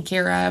be taken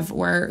care of,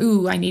 or,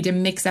 I need to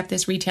mix up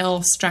this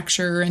retail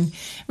structure and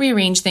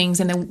rearrange things.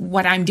 And then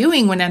what I'm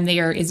doing when I'm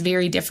there is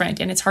very different.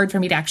 And it's hard for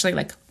me to actually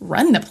like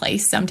run the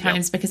place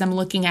sometimes because I'm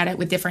looking at it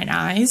with different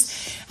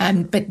eyes.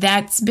 But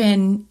that's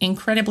been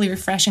incredibly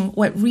refreshing.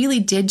 What really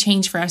did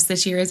change for us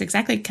this year is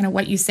exactly kind of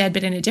what you said,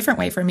 but in a different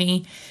way for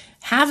me.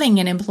 Having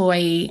an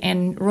employee,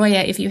 and Roya,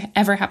 if you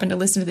ever happen to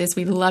listen to this,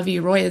 we love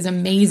you. Roya is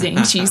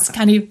amazing. She's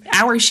kind of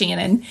our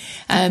Shannon.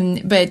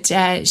 But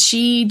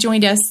she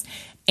joined us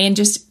and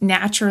just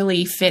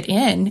naturally fit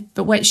in.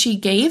 But what she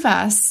gave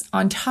us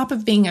on top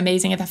of being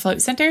amazing at the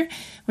Float Center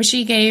was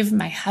she gave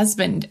my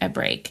husband a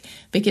break,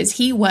 because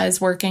he was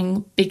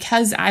working,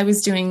 because I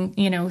was doing,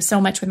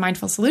 so much with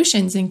Mindful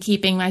Solutions and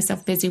keeping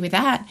myself busy with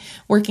that,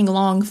 working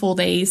long, full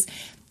days.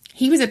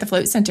 He was at the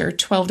Float Center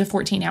 12 to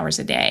 14 hours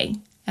a day.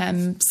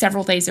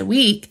 Several days a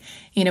week.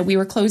 We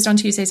were closed on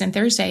Tuesdays and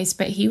Thursdays,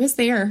 but he was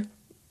there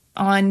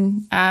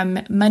on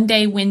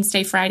Monday,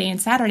 Wednesday, Friday, and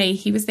Saturday.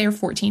 He was there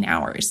 14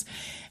 hours.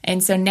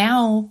 And so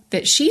now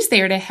that she's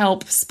there to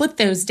help split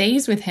those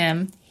days with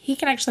him, he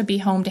can actually be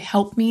home to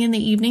help me in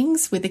the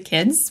evenings with the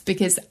kids,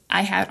 because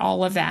I had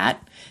all of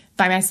that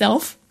by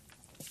myself.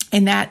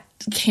 And that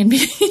can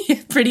be a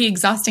pretty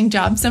exhausting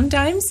job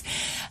sometimes.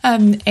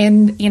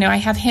 And I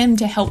have him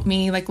to help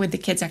me like with the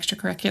kids'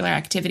 extracurricular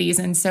activities.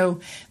 And so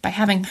by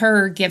having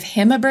her give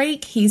him a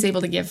break, he's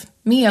able to give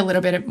me a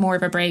little bit more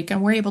of a break,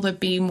 and we're able to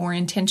be more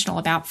intentional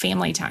about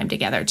family time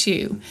together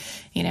too.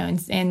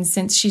 And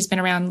since she's been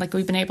around, like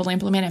we've been able to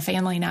implement a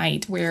family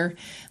night where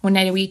 1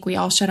 night a week we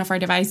all shut off our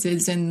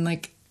devices and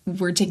like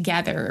we're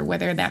together,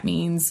 whether that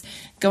means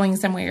going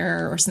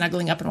somewhere or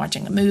snuggling up and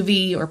watching a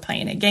movie or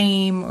playing a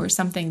game or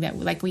something, that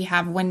like we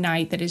have one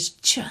night that is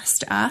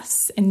just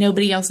us and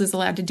nobody else is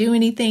allowed to do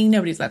anything.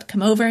 Nobody's allowed to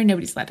come over.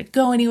 Nobody's allowed to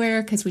go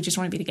anywhere because we just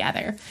want to be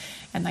together.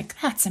 And like,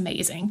 that's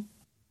amazing.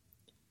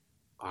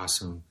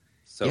 Awesome.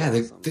 So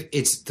awesome.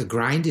 The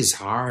grind is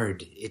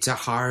hard. It's a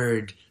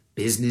hard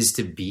business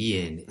to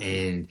be in.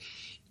 And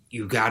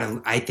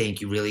I think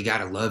you really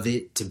gotta love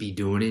it to be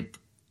doing it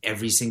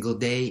every single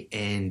day.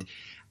 And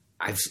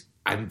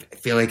I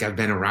feel like I've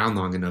been around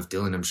long enough,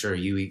 Dylan. I'm sure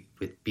you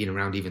with being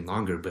around even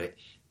longer, but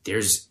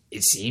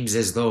it seems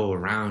as though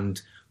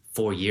around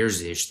 4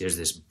 years ish, there's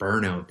this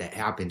burnout that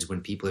happens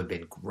when people have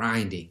been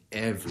grinding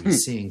every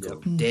single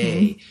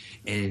day,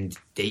 and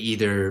they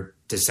either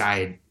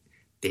decide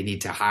they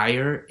need to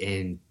hire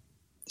and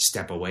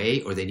step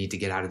away, or they need to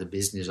get out of the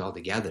business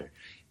altogether.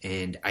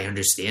 And I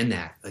understand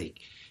that, like,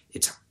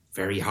 it's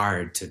very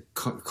hard to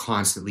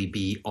constantly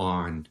be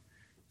on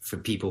for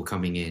people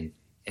coming in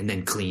and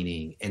then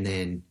cleaning and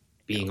then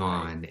being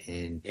on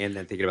and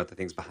then thinking about the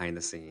things behind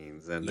the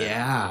scenes. And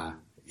then,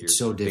 it's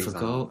so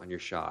difficult on your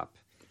shop.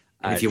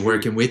 And if you're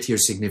working with your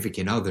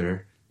significant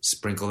other,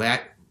 sprinkle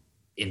that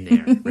in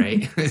there,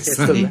 right? It's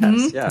the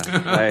best,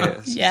 yeah.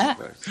 Right. Yeah.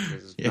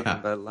 There's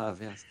nothing but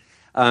love, yes.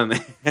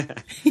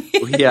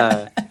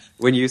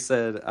 When you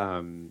said,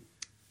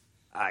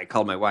 I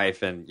called my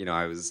wife and, you know,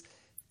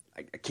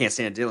 I can't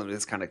stand dealing with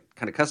this kind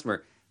of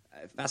customer.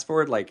 Fast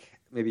forward, like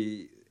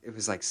maybe it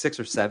was like 6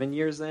 or 7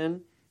 years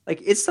in,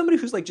 like it's somebody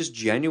who's like just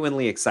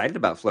genuinely excited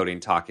about floating,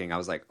 talking. I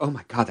was like, oh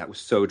my God, that was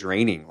so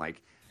draining.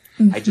 Like,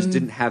 I just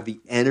didn't have the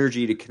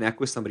energy to connect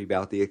with somebody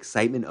about the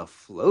excitement of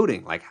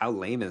floating. Like, how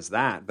lame is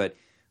that? But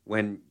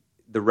when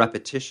the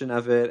repetition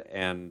of it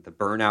and the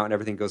burnout and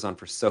everything goes on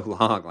for so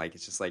long, like,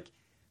 it's just like,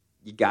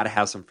 you got to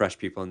have some fresh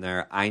people in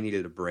there. I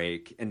needed a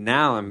break. And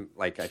now I'm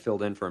like, I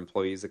filled in for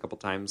employees a couple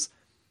times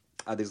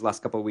these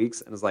last couple of weeks.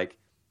 And I was like,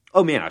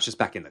 oh man, I was just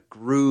back in the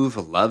groove,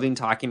 loving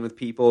talking with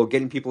people,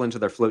 getting people into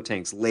their float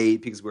tanks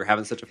late because we were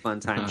having such a fun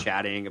time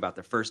chatting about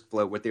their first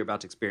float, what they're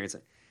about to experience.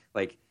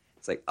 Like,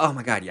 it's like, oh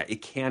my God, yeah,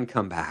 it can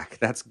come back.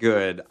 That's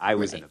good. I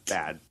was in a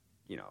bad,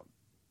 you know,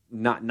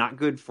 not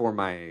good for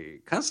my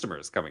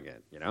customers coming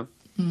in, you know?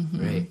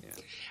 Right.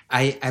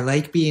 Yeah. I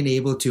like being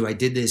able to, I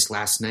did this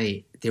last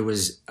night. There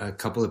was a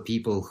couple of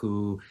people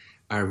who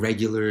are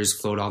regulars,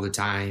 float all the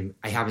time.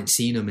 I haven't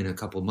seen them in a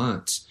couple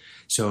months.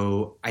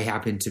 So I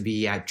happened to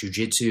be at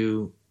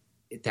jiu-jitsu.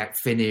 That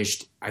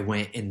finished. I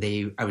went and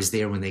I was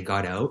there when they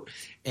got out.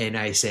 And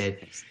they said,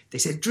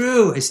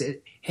 Drew, I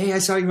said, hey, I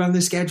saw you on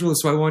the schedule,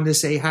 so I wanted to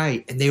say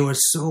hi. And they were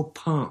so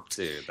pumped.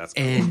 Dude, that's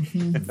cool.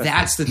 And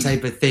that's the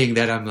type of thing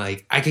that I'm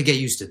like, I could get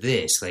used to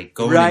this. Like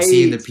going and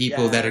seeing the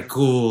people that are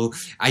cool.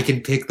 I can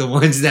pick the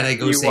ones that I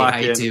go say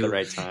hi to. At the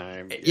right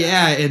time.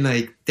 Yeah, and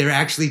like they're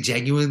actually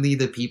genuinely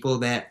the people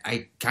that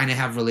I kind of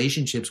have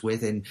relationships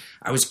with. And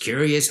I was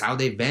curious how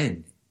they've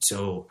been.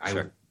 So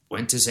I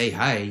went to say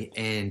hi,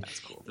 and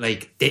cool.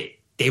 Like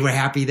they were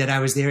happy that I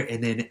was there,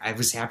 and then I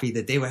was happy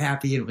that they were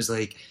happy, and it was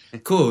like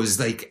cool. It was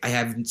like I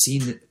haven't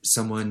seen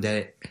someone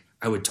that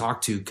I would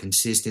talk to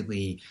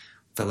consistently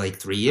for like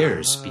 3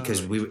 years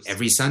because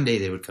every Sunday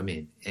they would come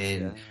in,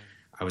 and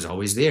I was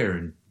always there,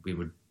 and we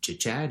would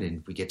chit chat,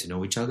 and we get to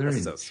know each other. That's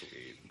and so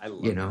sweet. I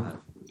love that.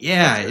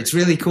 Yeah, it's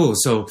really cool.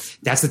 So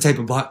that's the type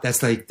of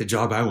that's like the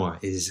job I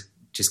want, is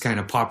just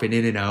kind of popping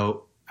in and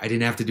out. I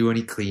didn't have to do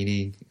any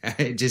cleaning.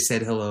 I just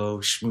said hello,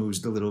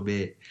 schmoozed a little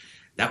bit.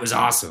 That was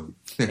awesome.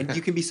 And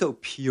you can be so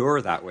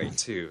pure that way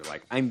too.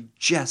 Like, I'm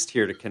just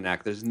here to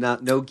connect. There's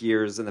no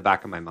gears in the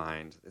back of my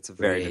mind. It's a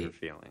very different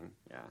feeling.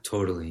 Yeah,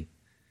 totally.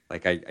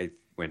 Like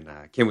when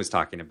Kim was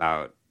talking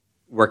about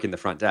working the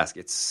front desk,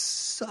 it's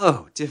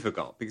so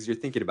difficult because you're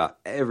thinking about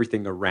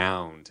everything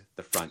around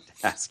the front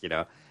desk. You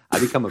know, I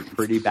become a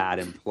pretty bad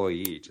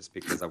employee just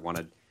because I want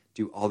to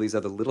do all these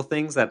other little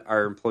things that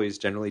our employees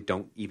generally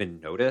don't even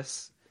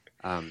notice.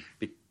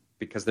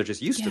 Because they're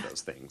just used to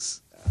those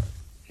things.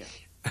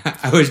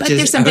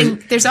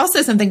 There's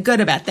also something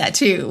good about that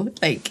too.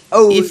 Like,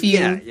 because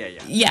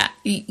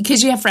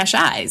you have fresh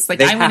eyes.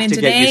 Like, I went in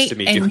today,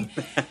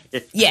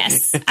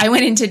 I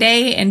went in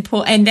today and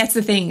and that's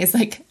the thing is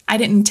like I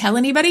didn't tell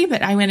anybody,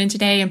 but I went in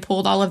today and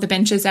pulled all of the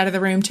benches out of the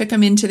room, took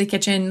them into the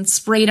kitchen,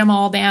 sprayed them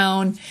all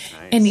down,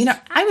 and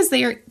I was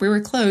there. We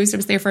were closed. I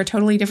was there for a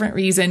totally different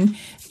reason,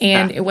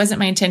 and it wasn't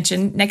my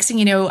intention. Next thing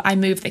you know, I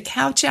moved the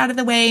couch out of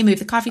the way, moved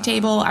the coffee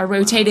table, I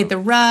rotated the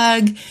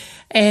rug.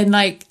 And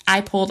like I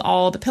pulled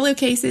all the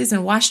pillowcases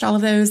and washed all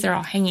of those. They're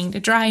all hanging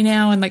to dry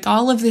now. And like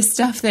all of this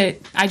stuff that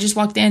I just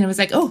walked in and was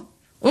like, oh,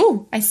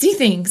 I see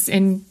things,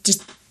 and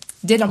just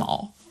did them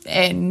all.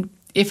 And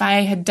if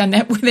I had done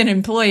that with an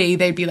employee,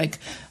 they'd be like,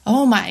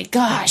 oh my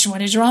gosh,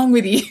 what is wrong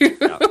with you?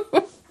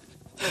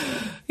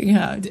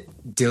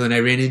 Dylan, I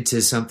ran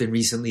into something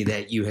recently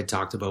that you had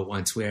talked about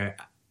once where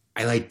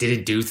I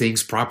didn't do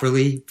things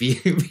properly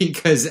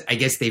because I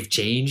guess they've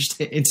changed.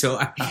 And so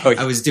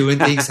I was doing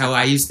things how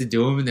I used to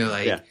do them. And they're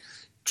like,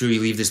 Drew,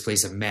 you leave this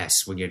place a mess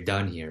when you're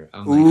done here.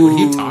 I'm like, what are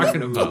you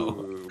talking about?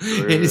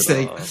 And it's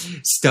like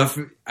stuff.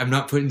 I'm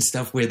not putting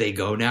stuff where they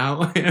go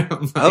now.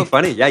 Like,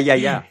 funny.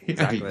 Yeah.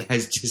 Exactly.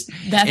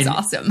 That's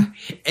awesome.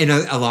 And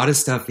a lot of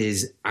stuff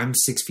is I'm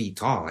 6 feet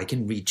tall. I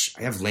can reach.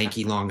 I have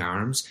lanky, long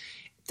arms.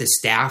 The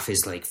staff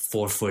is like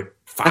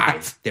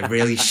 4'5". They're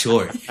really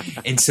short.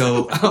 And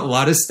so a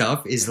lot of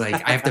stuff is like,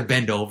 I have to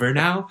bend over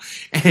now.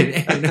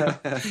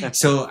 And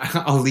so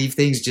I'll leave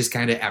things just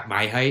kind of at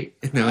my height.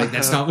 And they're like,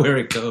 that's not where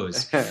it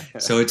goes.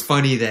 So it's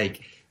funny,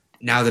 like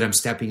now that I'm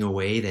stepping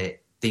away,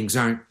 that things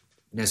aren't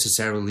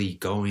necessarily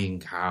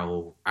going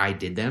how I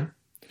did them.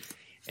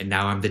 and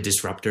now I'm the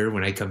disruptor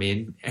when I come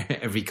in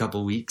every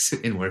couple weeks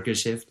and work a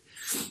shift.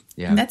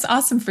 Yeah. That's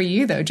awesome for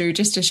you though, Drew,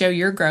 just to show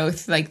your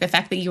growth, like the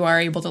fact that you are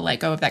able to let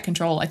go of that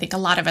control. I think a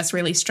lot of us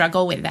really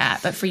struggle with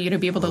that, but for you to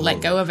be able to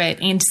let go of it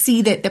and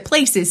see that the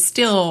place is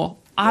still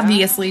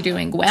obviously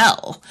doing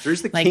well.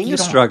 Drew's the king of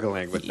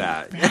struggling with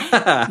that. Right?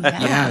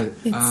 Yeah.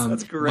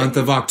 That's great. Month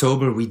of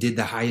October, we did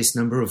the highest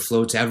number of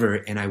floats ever,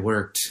 and I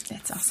worked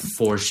That's awesome.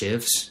 4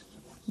 shifts.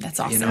 That's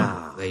awesome. You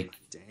know, like,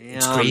 Damn,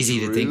 it's crazy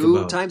Drew, to think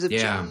about. Times have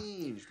yeah,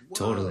 changed. Whoa.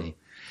 totally.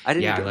 I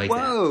didn't Yeah, get, I like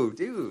whoa,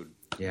 dude.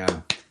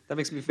 Yeah. That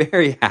makes me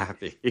very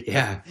happy.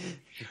 Yeah.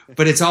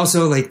 But it's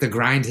also like the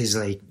grind has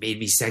like made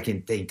me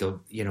second think of,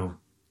 you know,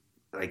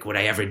 like would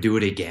I ever do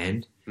it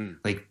again?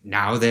 Like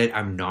now that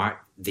I'm not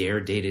there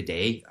day to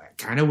day, I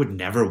kind of would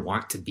never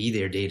want to be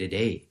there day to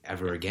day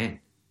ever again.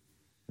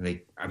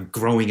 Like I'm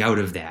growing out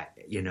of that,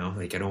 you know,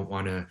 like I don't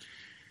want to.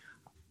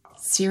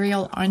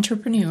 Serial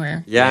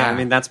entrepreneur. Yeah, Yeah. I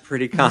mean, that's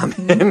pretty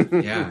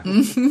common. Yeah.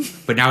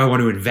 But now I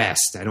want to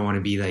invest. I don't want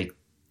to be like,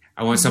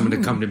 I want someone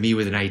to come to me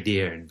with an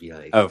idea and be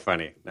like, Oh,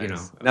 funny. You Nice.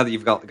 know. Now that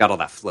you've got all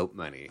that float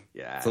money.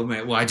 Yeah.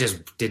 well, I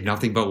just did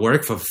nothing but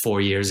work for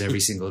 4 years every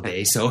single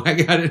day. So I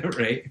got it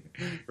right.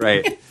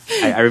 Right.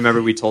 I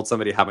remember we told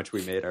somebody how much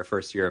we made our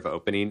first year of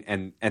opening,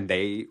 and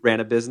they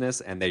ran a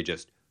business, and they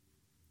just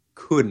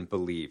couldn't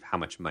believe how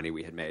much money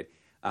we had made.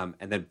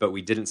 But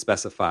we didn't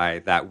specify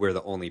that we're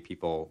the only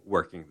people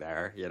working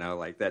there. You know,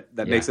 like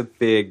that makes a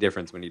big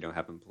difference when you don't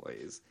have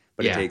employees.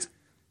 But it takes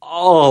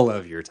all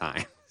of your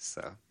time.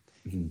 So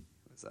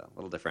it's a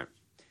little different.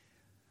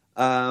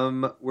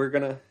 We're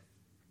gonna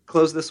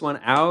close this one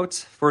out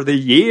for the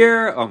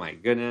year. Oh my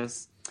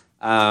goodness.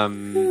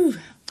 Happy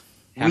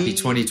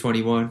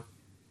 2021.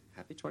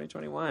 Happy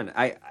 2021.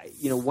 I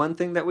one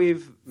thing that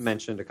we've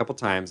mentioned a couple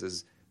times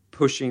is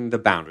pushing the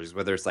boundaries,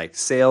 whether it's like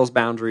sales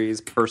boundaries,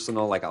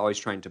 personal, like always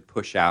trying to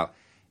push out.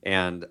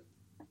 And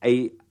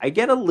I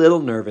get a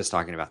little nervous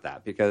talking about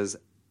that because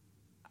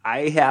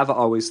I have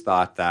always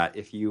thought that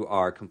if you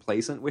are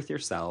complacent with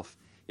yourself,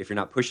 if you're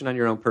not pushing on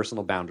your own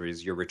personal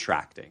boundaries, you're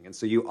retracting. And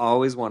so you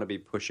always want to be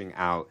pushing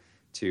out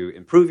to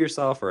improve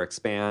yourself or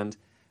expand.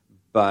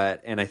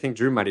 And I think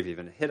Drew might have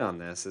even hit on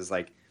this, is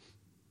like,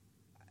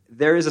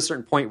 there is a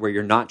certain point where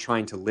you're not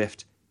trying to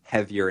lift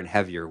heavier and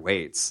heavier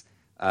weights.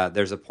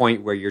 There's a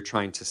point where you're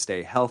trying to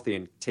stay healthy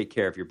and take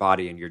care of your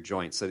body and your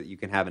joints so that you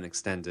can have an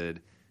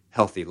extended,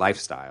 healthy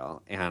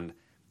lifestyle. And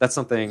that's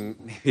something,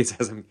 maybe it's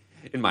as I'm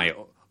in my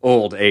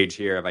old age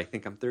here, I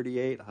think I'm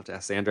 38, I'll have to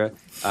ask Sandra,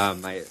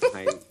 my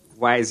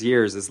wise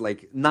years is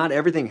like, not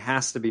everything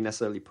has to be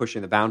necessarily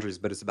pushing the boundaries,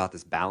 but it's about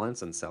this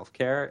balance and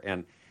self-care.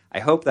 And I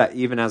hope that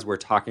even as we're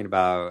talking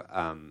about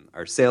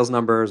our sales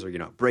numbers or,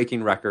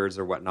 breaking records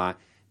or whatnot,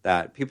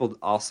 that people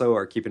also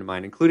are keeping in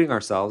mind, including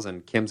ourselves,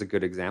 and Kim's a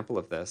good example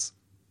of this,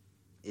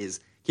 is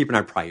keeping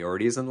our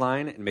priorities in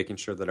line and making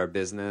sure that our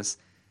business,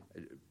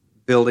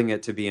 building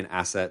it to be an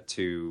asset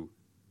to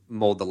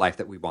mold the life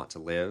that we want to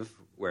live,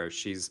 where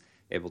she's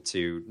able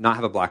to not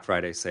have a Black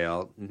Friday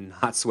sale,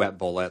 not sweat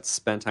bullets,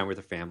 spend time with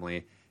her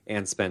family,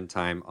 and spend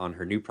time on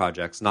her new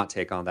projects, not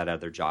take on that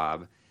other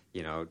job.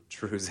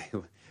 Drew's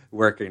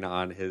working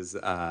on his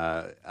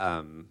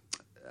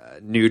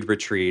nude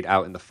retreat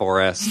out in the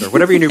forest, or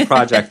whatever your new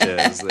project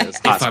is. Hot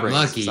If I'm springs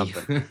lucky. or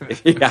something.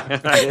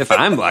 If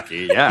I'm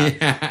lucky,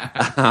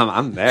 yeah.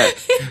 I'm there.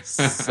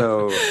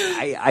 So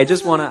I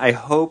just want to, I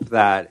hope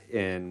that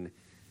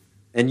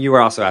and you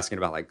were also asking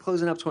about like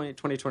closing up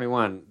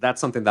 2021. That's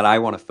something that I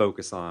want to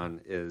focus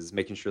on, is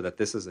making sure that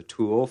this is a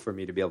tool for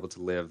me to be able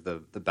to live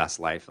the best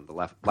life and the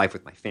life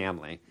with my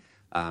family.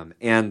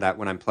 And that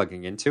when I'm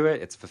plugging into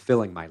it, it's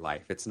fulfilling my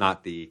life. It's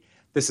not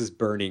this is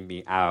burning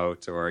me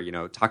out, or,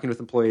 talking with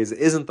employees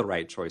isn't the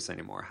right choice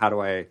anymore. How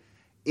do I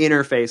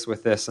interface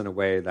with this in a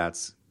way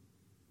that's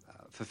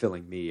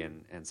fulfilling me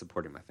and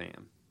supporting my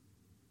fam?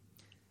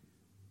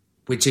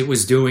 Which it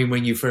was doing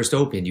when you first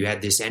opened. You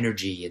had this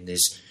energy and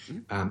this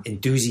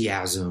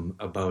enthusiasm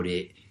about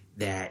it,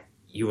 that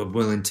you were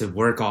willing to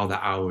work all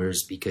the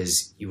hours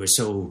because you were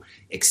so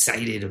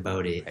excited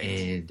about it. Right.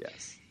 And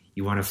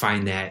you want to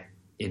find that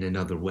in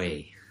another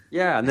way.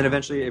 Yeah, and then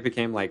eventually it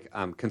became like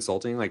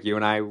consulting. Like you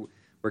and I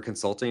were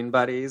consulting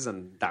buddies,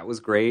 and that was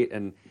great.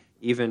 And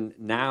even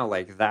now,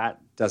 like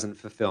that doesn't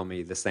fulfill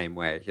me the same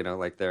way.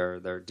 Like there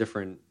are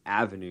different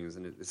avenues,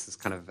 and it's this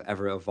kind of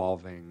ever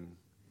evolving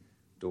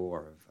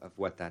door of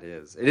what that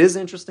is. It is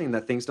interesting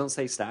that things don't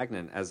stay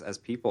stagnant. As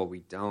people, we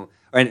don't,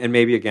 and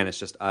maybe again it's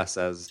just us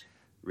as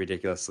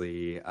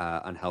ridiculously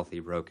unhealthy,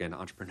 broken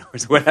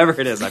entrepreneurs, whatever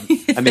it is.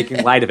 I'm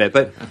making light of it,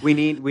 but we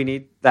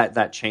need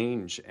that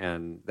change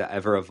and the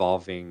ever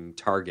evolving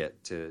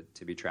target to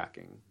be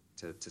tracking,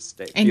 to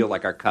feel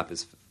like our cup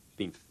is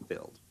being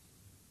filled.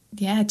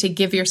 Yeah, to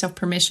give yourself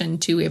permission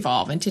to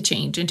evolve and to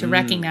change and to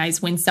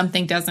recognize when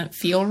something doesn't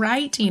feel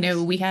right.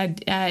 We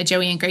had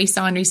Joey and Grace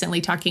on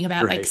recently talking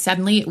about like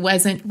suddenly it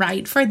wasn't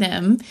right for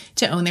them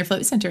to own their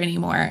float center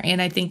anymore.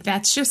 And I think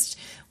that's just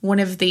one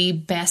of the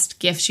best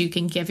gifts you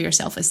can give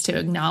yourself, is to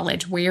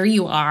acknowledge where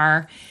you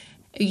are,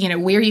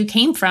 where you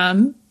came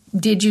from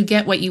did you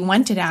get what you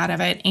wanted out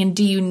of it? And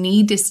do you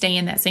need to stay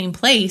in that same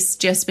place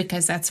just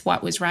because that's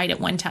what was right at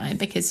one time?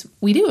 Because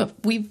we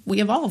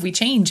evolve, we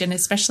change. And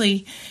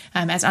especially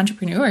as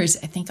entrepreneurs,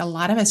 I think a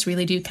lot of us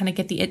really do kind of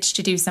get the itch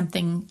to do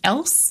something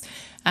else.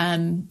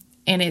 And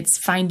it's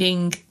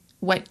finding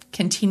what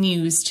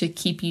continues to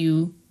keep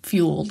you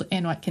fueled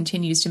and what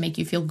continues to make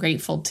you feel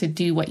grateful to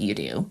do what you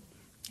do.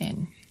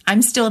 And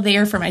I'm still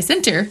there for my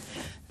center.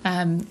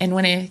 And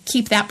want to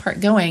keep that part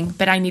going,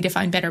 but I need to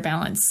find better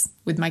balance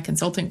with my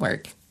consulting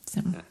work.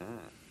 So,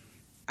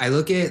 I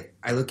look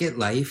at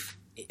life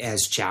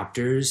as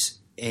chapters,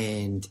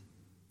 and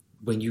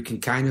when you can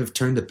kind of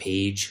turn the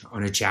page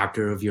on a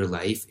chapter of your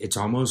life, it's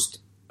almost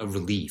a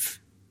relief,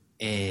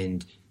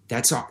 and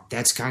that's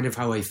kind of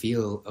how I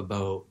feel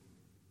about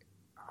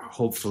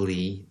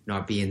hopefully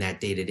not being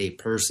that day-to-day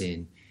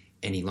person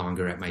any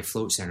longer at my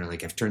float center.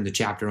 Like, I've turned the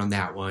chapter on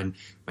that one.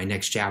 My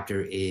next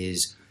chapter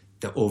is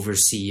the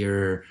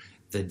overseer,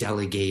 the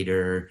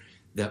delegator,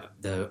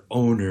 the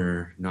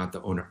owner, not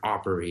the owner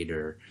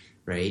operator,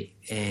 right?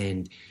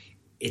 And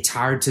it's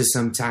hard to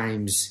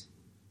sometimes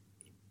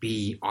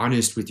be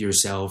honest with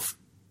yourself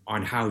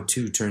on how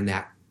to turn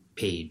that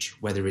page,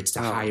 whether it's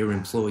to hire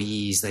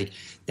employees. Like,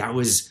 that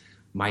was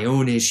my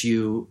own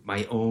issue,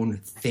 my own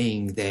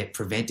thing that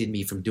prevented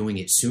me from doing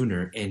it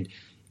sooner. And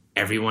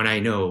everyone I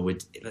know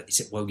would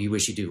say, well, you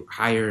wish you do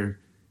hire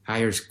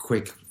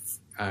quick,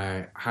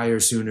 hire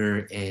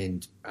sooner,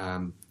 and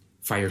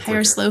fire quicker.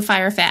 Hire slow,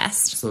 fire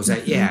fast. So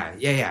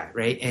yeah,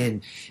 right.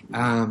 And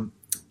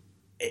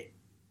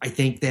I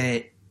think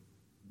that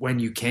when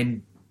you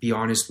can be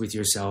honest with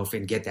yourself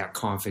and get that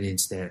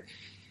confidence that,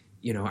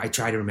 I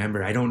try to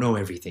remember I don't know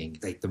everything.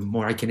 Like, the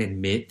more I can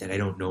admit that I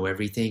don't know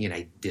everything,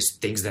 and there's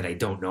things that I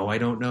don't know,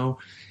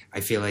 I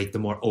feel like the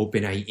more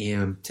open I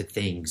am to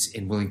things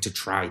and willing to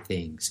try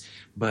things.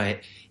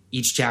 But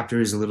each chapter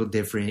is a little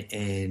different,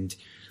 and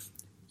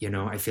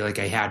I feel like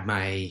I had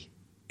my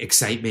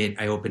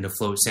excitement. I opened a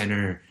float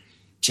center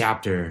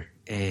chapter,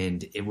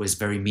 and it was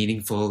very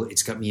meaningful.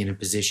 It's got me in a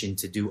position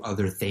to do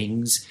other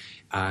things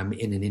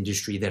in an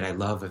industry that I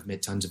love. I've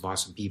met tons of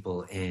awesome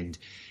people, and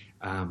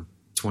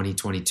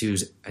 2022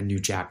 is a new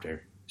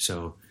chapter.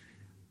 So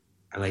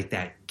I like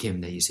that,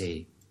 Kim, that you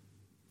say,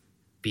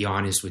 be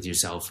honest with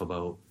yourself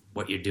about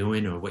what you're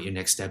doing or what your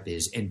next step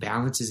is. And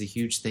balance is a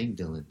huge thing,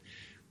 Dylan.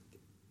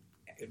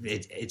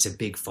 It's a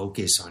big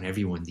focus on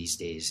everyone these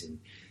days and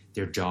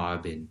their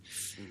job. And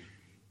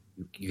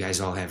you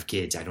guys all have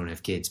kids. I don't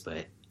have kids,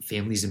 but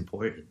family's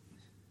important.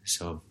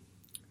 So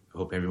I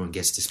hope everyone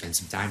gets to spend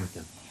some time with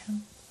them.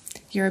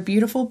 You're a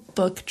beautiful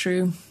book,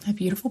 Drew. A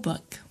beautiful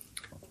book.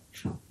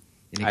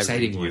 An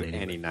exciting one. Anyway.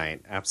 Any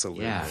night.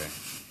 Absolutely. Yeah.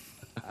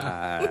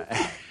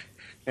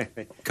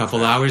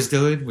 Couple hours,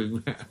 Dylan. We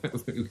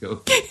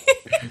go.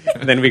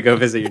 And then we go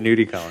visit your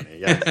nudie colony.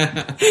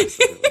 Yes.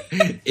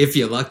 If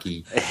you're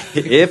lucky.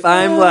 If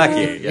I'm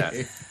lucky.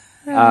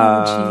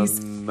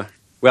 Yes.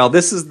 Well,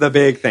 this is the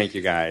big thank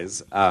you,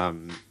 guys.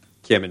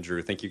 Kim and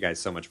Drew, thank you guys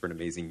so much for an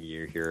amazing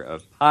year here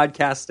of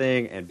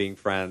podcasting and being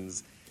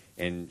friends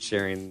and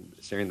sharing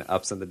the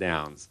ups and the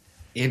downs.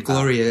 And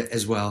Gloria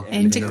as well.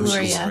 And to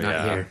Gloria.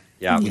 Not here.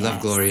 Yeah. We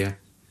love Gloria.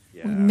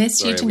 Yeah. We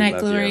missed you tonight,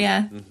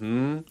 Gloria.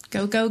 Mm-hmm.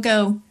 Go.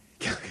 Go.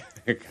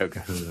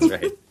 That's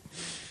right.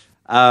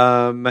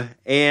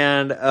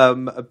 And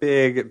a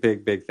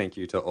big thank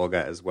you to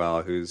Olga as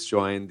well, who's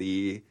joined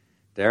the,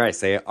 dare I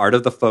say, Art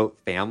of the Float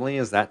family.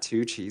 Is that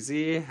too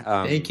cheesy?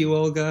 Thank you,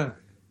 Olga.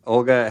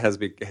 Olga has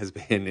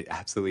been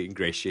absolutely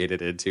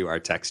ingratiated into our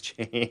text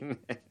chain,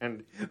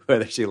 and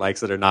whether she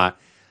likes it or not,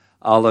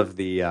 all of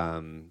the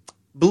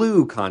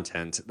blue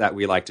content that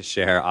we like to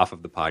share off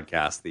of the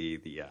podcast, the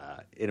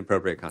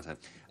inappropriate content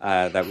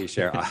that we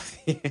share off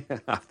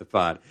the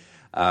pod,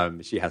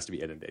 she has to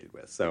be inundated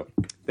with. So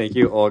thank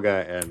you,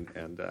 Olga,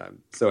 and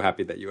so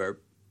happy that you are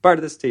part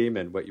of this team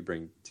and what you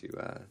bring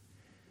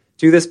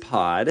to this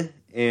pod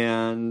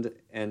and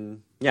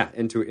yeah,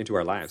 into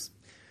our lives.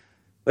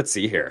 Let's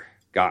see here.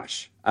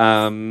 Gosh.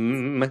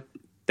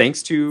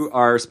 Thanks to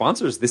our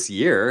sponsors this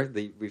year.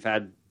 We've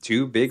had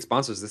 2 big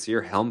sponsors this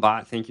year.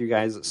 Helmbot, thank you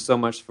guys so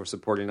much for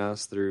supporting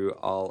us through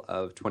all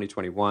of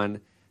 2021.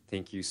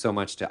 Thank you so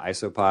much to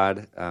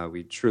Isopod.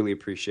 We truly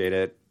appreciate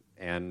it.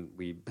 And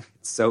it's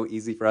so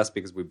easy for us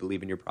because we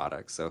believe in your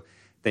product. So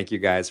thank you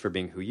guys for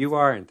being who you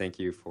are, and thank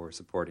you for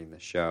supporting the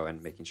show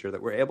and making sure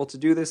that we're able to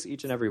do this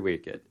each and every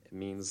week. It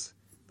means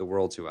the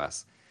world to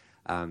us.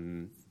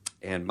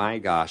 And my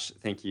gosh,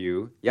 thank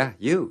you. Yeah,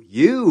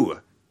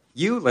 you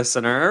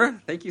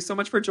listener. Thank you so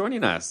much for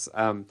joining us.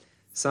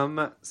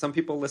 Some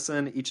people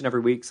listen each and every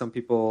week. Some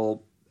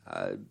people,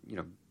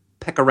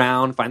 peck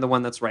around, find the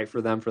one that's right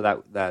for them for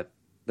that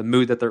the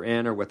mood that they're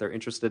in or what they're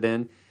interested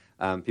in.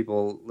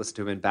 People listen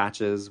to them in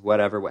batches,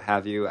 whatever, what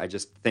have you. I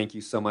just thank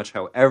you so much.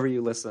 However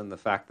you listen, the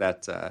fact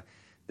that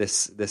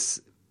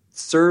this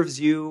serves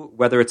you,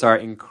 whether it's our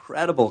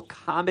incredible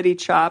comedy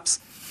chops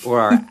or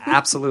our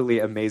absolutely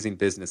amazing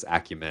business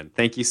acumen.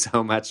 Thank you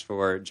so much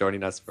for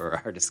joining us for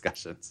our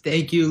discussions.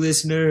 Thank you,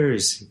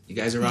 listeners. You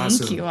guys are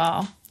awesome. Thank you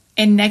all.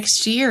 And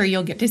next year,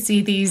 you'll get to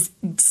see these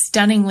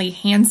stunningly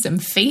handsome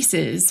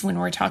faces when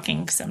we're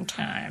talking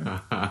sometime.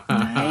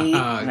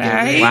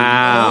 Right?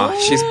 Wow.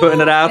 She's putting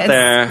it out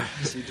there.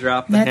 She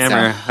dropped the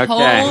hammer.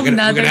 Whole Okay. We're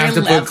gonna have to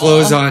level. put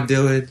clothes on,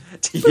 Dylan.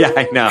 Yeah,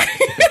 I know.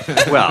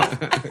 Well,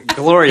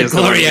 Gloria's the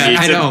one Gloria, who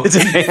needs I know. to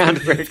demand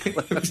her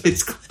clothes.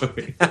 It's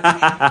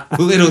Gloria.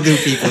 Little do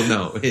people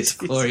know. It's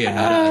Gloria,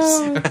 not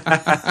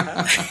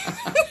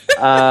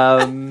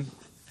us.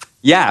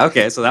 Yeah,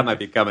 okay, so that might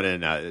be coming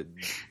in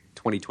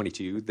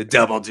 2022, the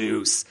Double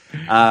Deuce.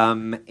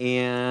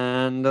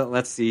 And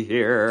let's see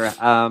here.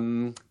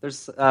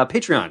 There's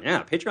Patreon.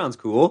 Yeah, Patreon's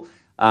cool.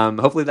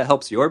 Hopefully that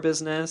helps your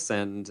business.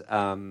 And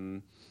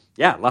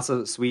yeah, lots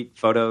of sweet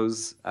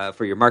photos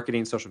for your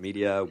marketing, social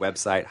media,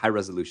 website,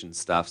 high-resolution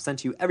stuff sent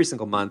to you every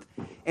single month.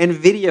 And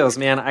videos,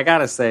 man, I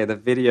gotta say, the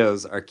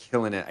videos are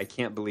killing it. I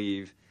can't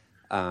believe...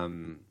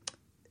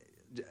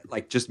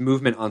 like just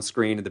movement on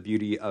screen and the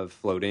beauty of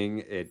floating,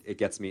 it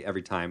gets me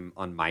every time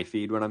on my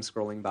feed when I'm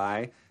scrolling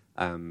by.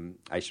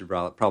 I should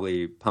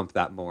probably pump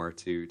that more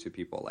to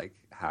people, like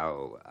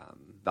how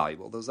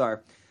valuable those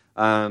are.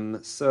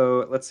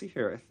 So let's see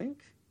here. I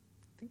think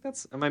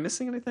that's, am I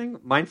missing anything?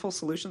 Mindful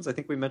Solutions, I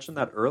think we mentioned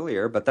that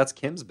earlier, but that's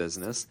Kim's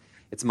business.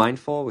 It's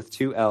mindful with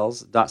 2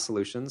 L's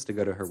 .solutions to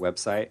go to her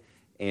website.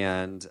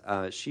 And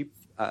she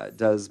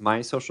does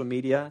my social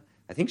media.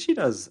 I think she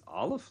does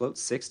all of Float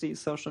 60's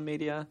social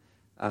media.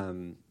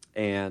 And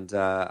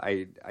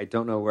I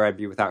don't know where I'd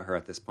be without her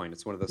at this point.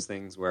 It's one of those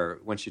things where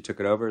when she took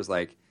it over, it's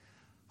like,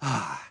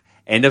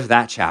 end of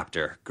that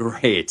chapter.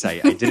 Great. I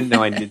didn't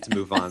know I needed to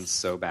move on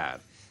so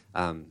bad.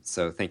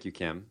 So thank you,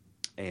 Kim.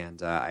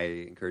 And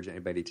I encourage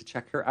anybody to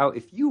check her out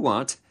if you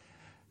want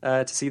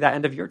to see that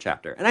end of your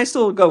chapter. And I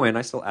still go in,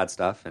 I still add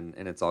stuff, and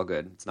it's all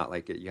good. It's not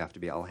like you have to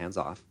be all hands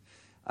off.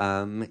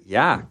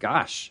 Yeah,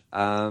 gosh.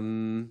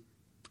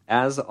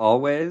 As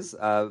always,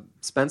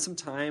 spend some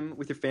time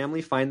with your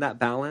family, find that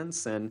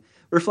balance, and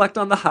reflect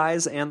on the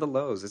highs and the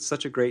lows. It's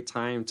such a great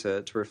time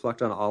to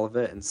reflect on all of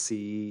it and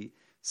see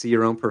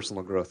your own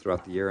personal growth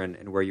throughout the year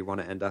and where you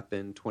want to end up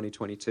in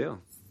 2022.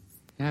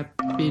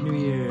 Happy New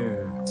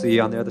Year. See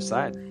you on the other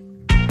side.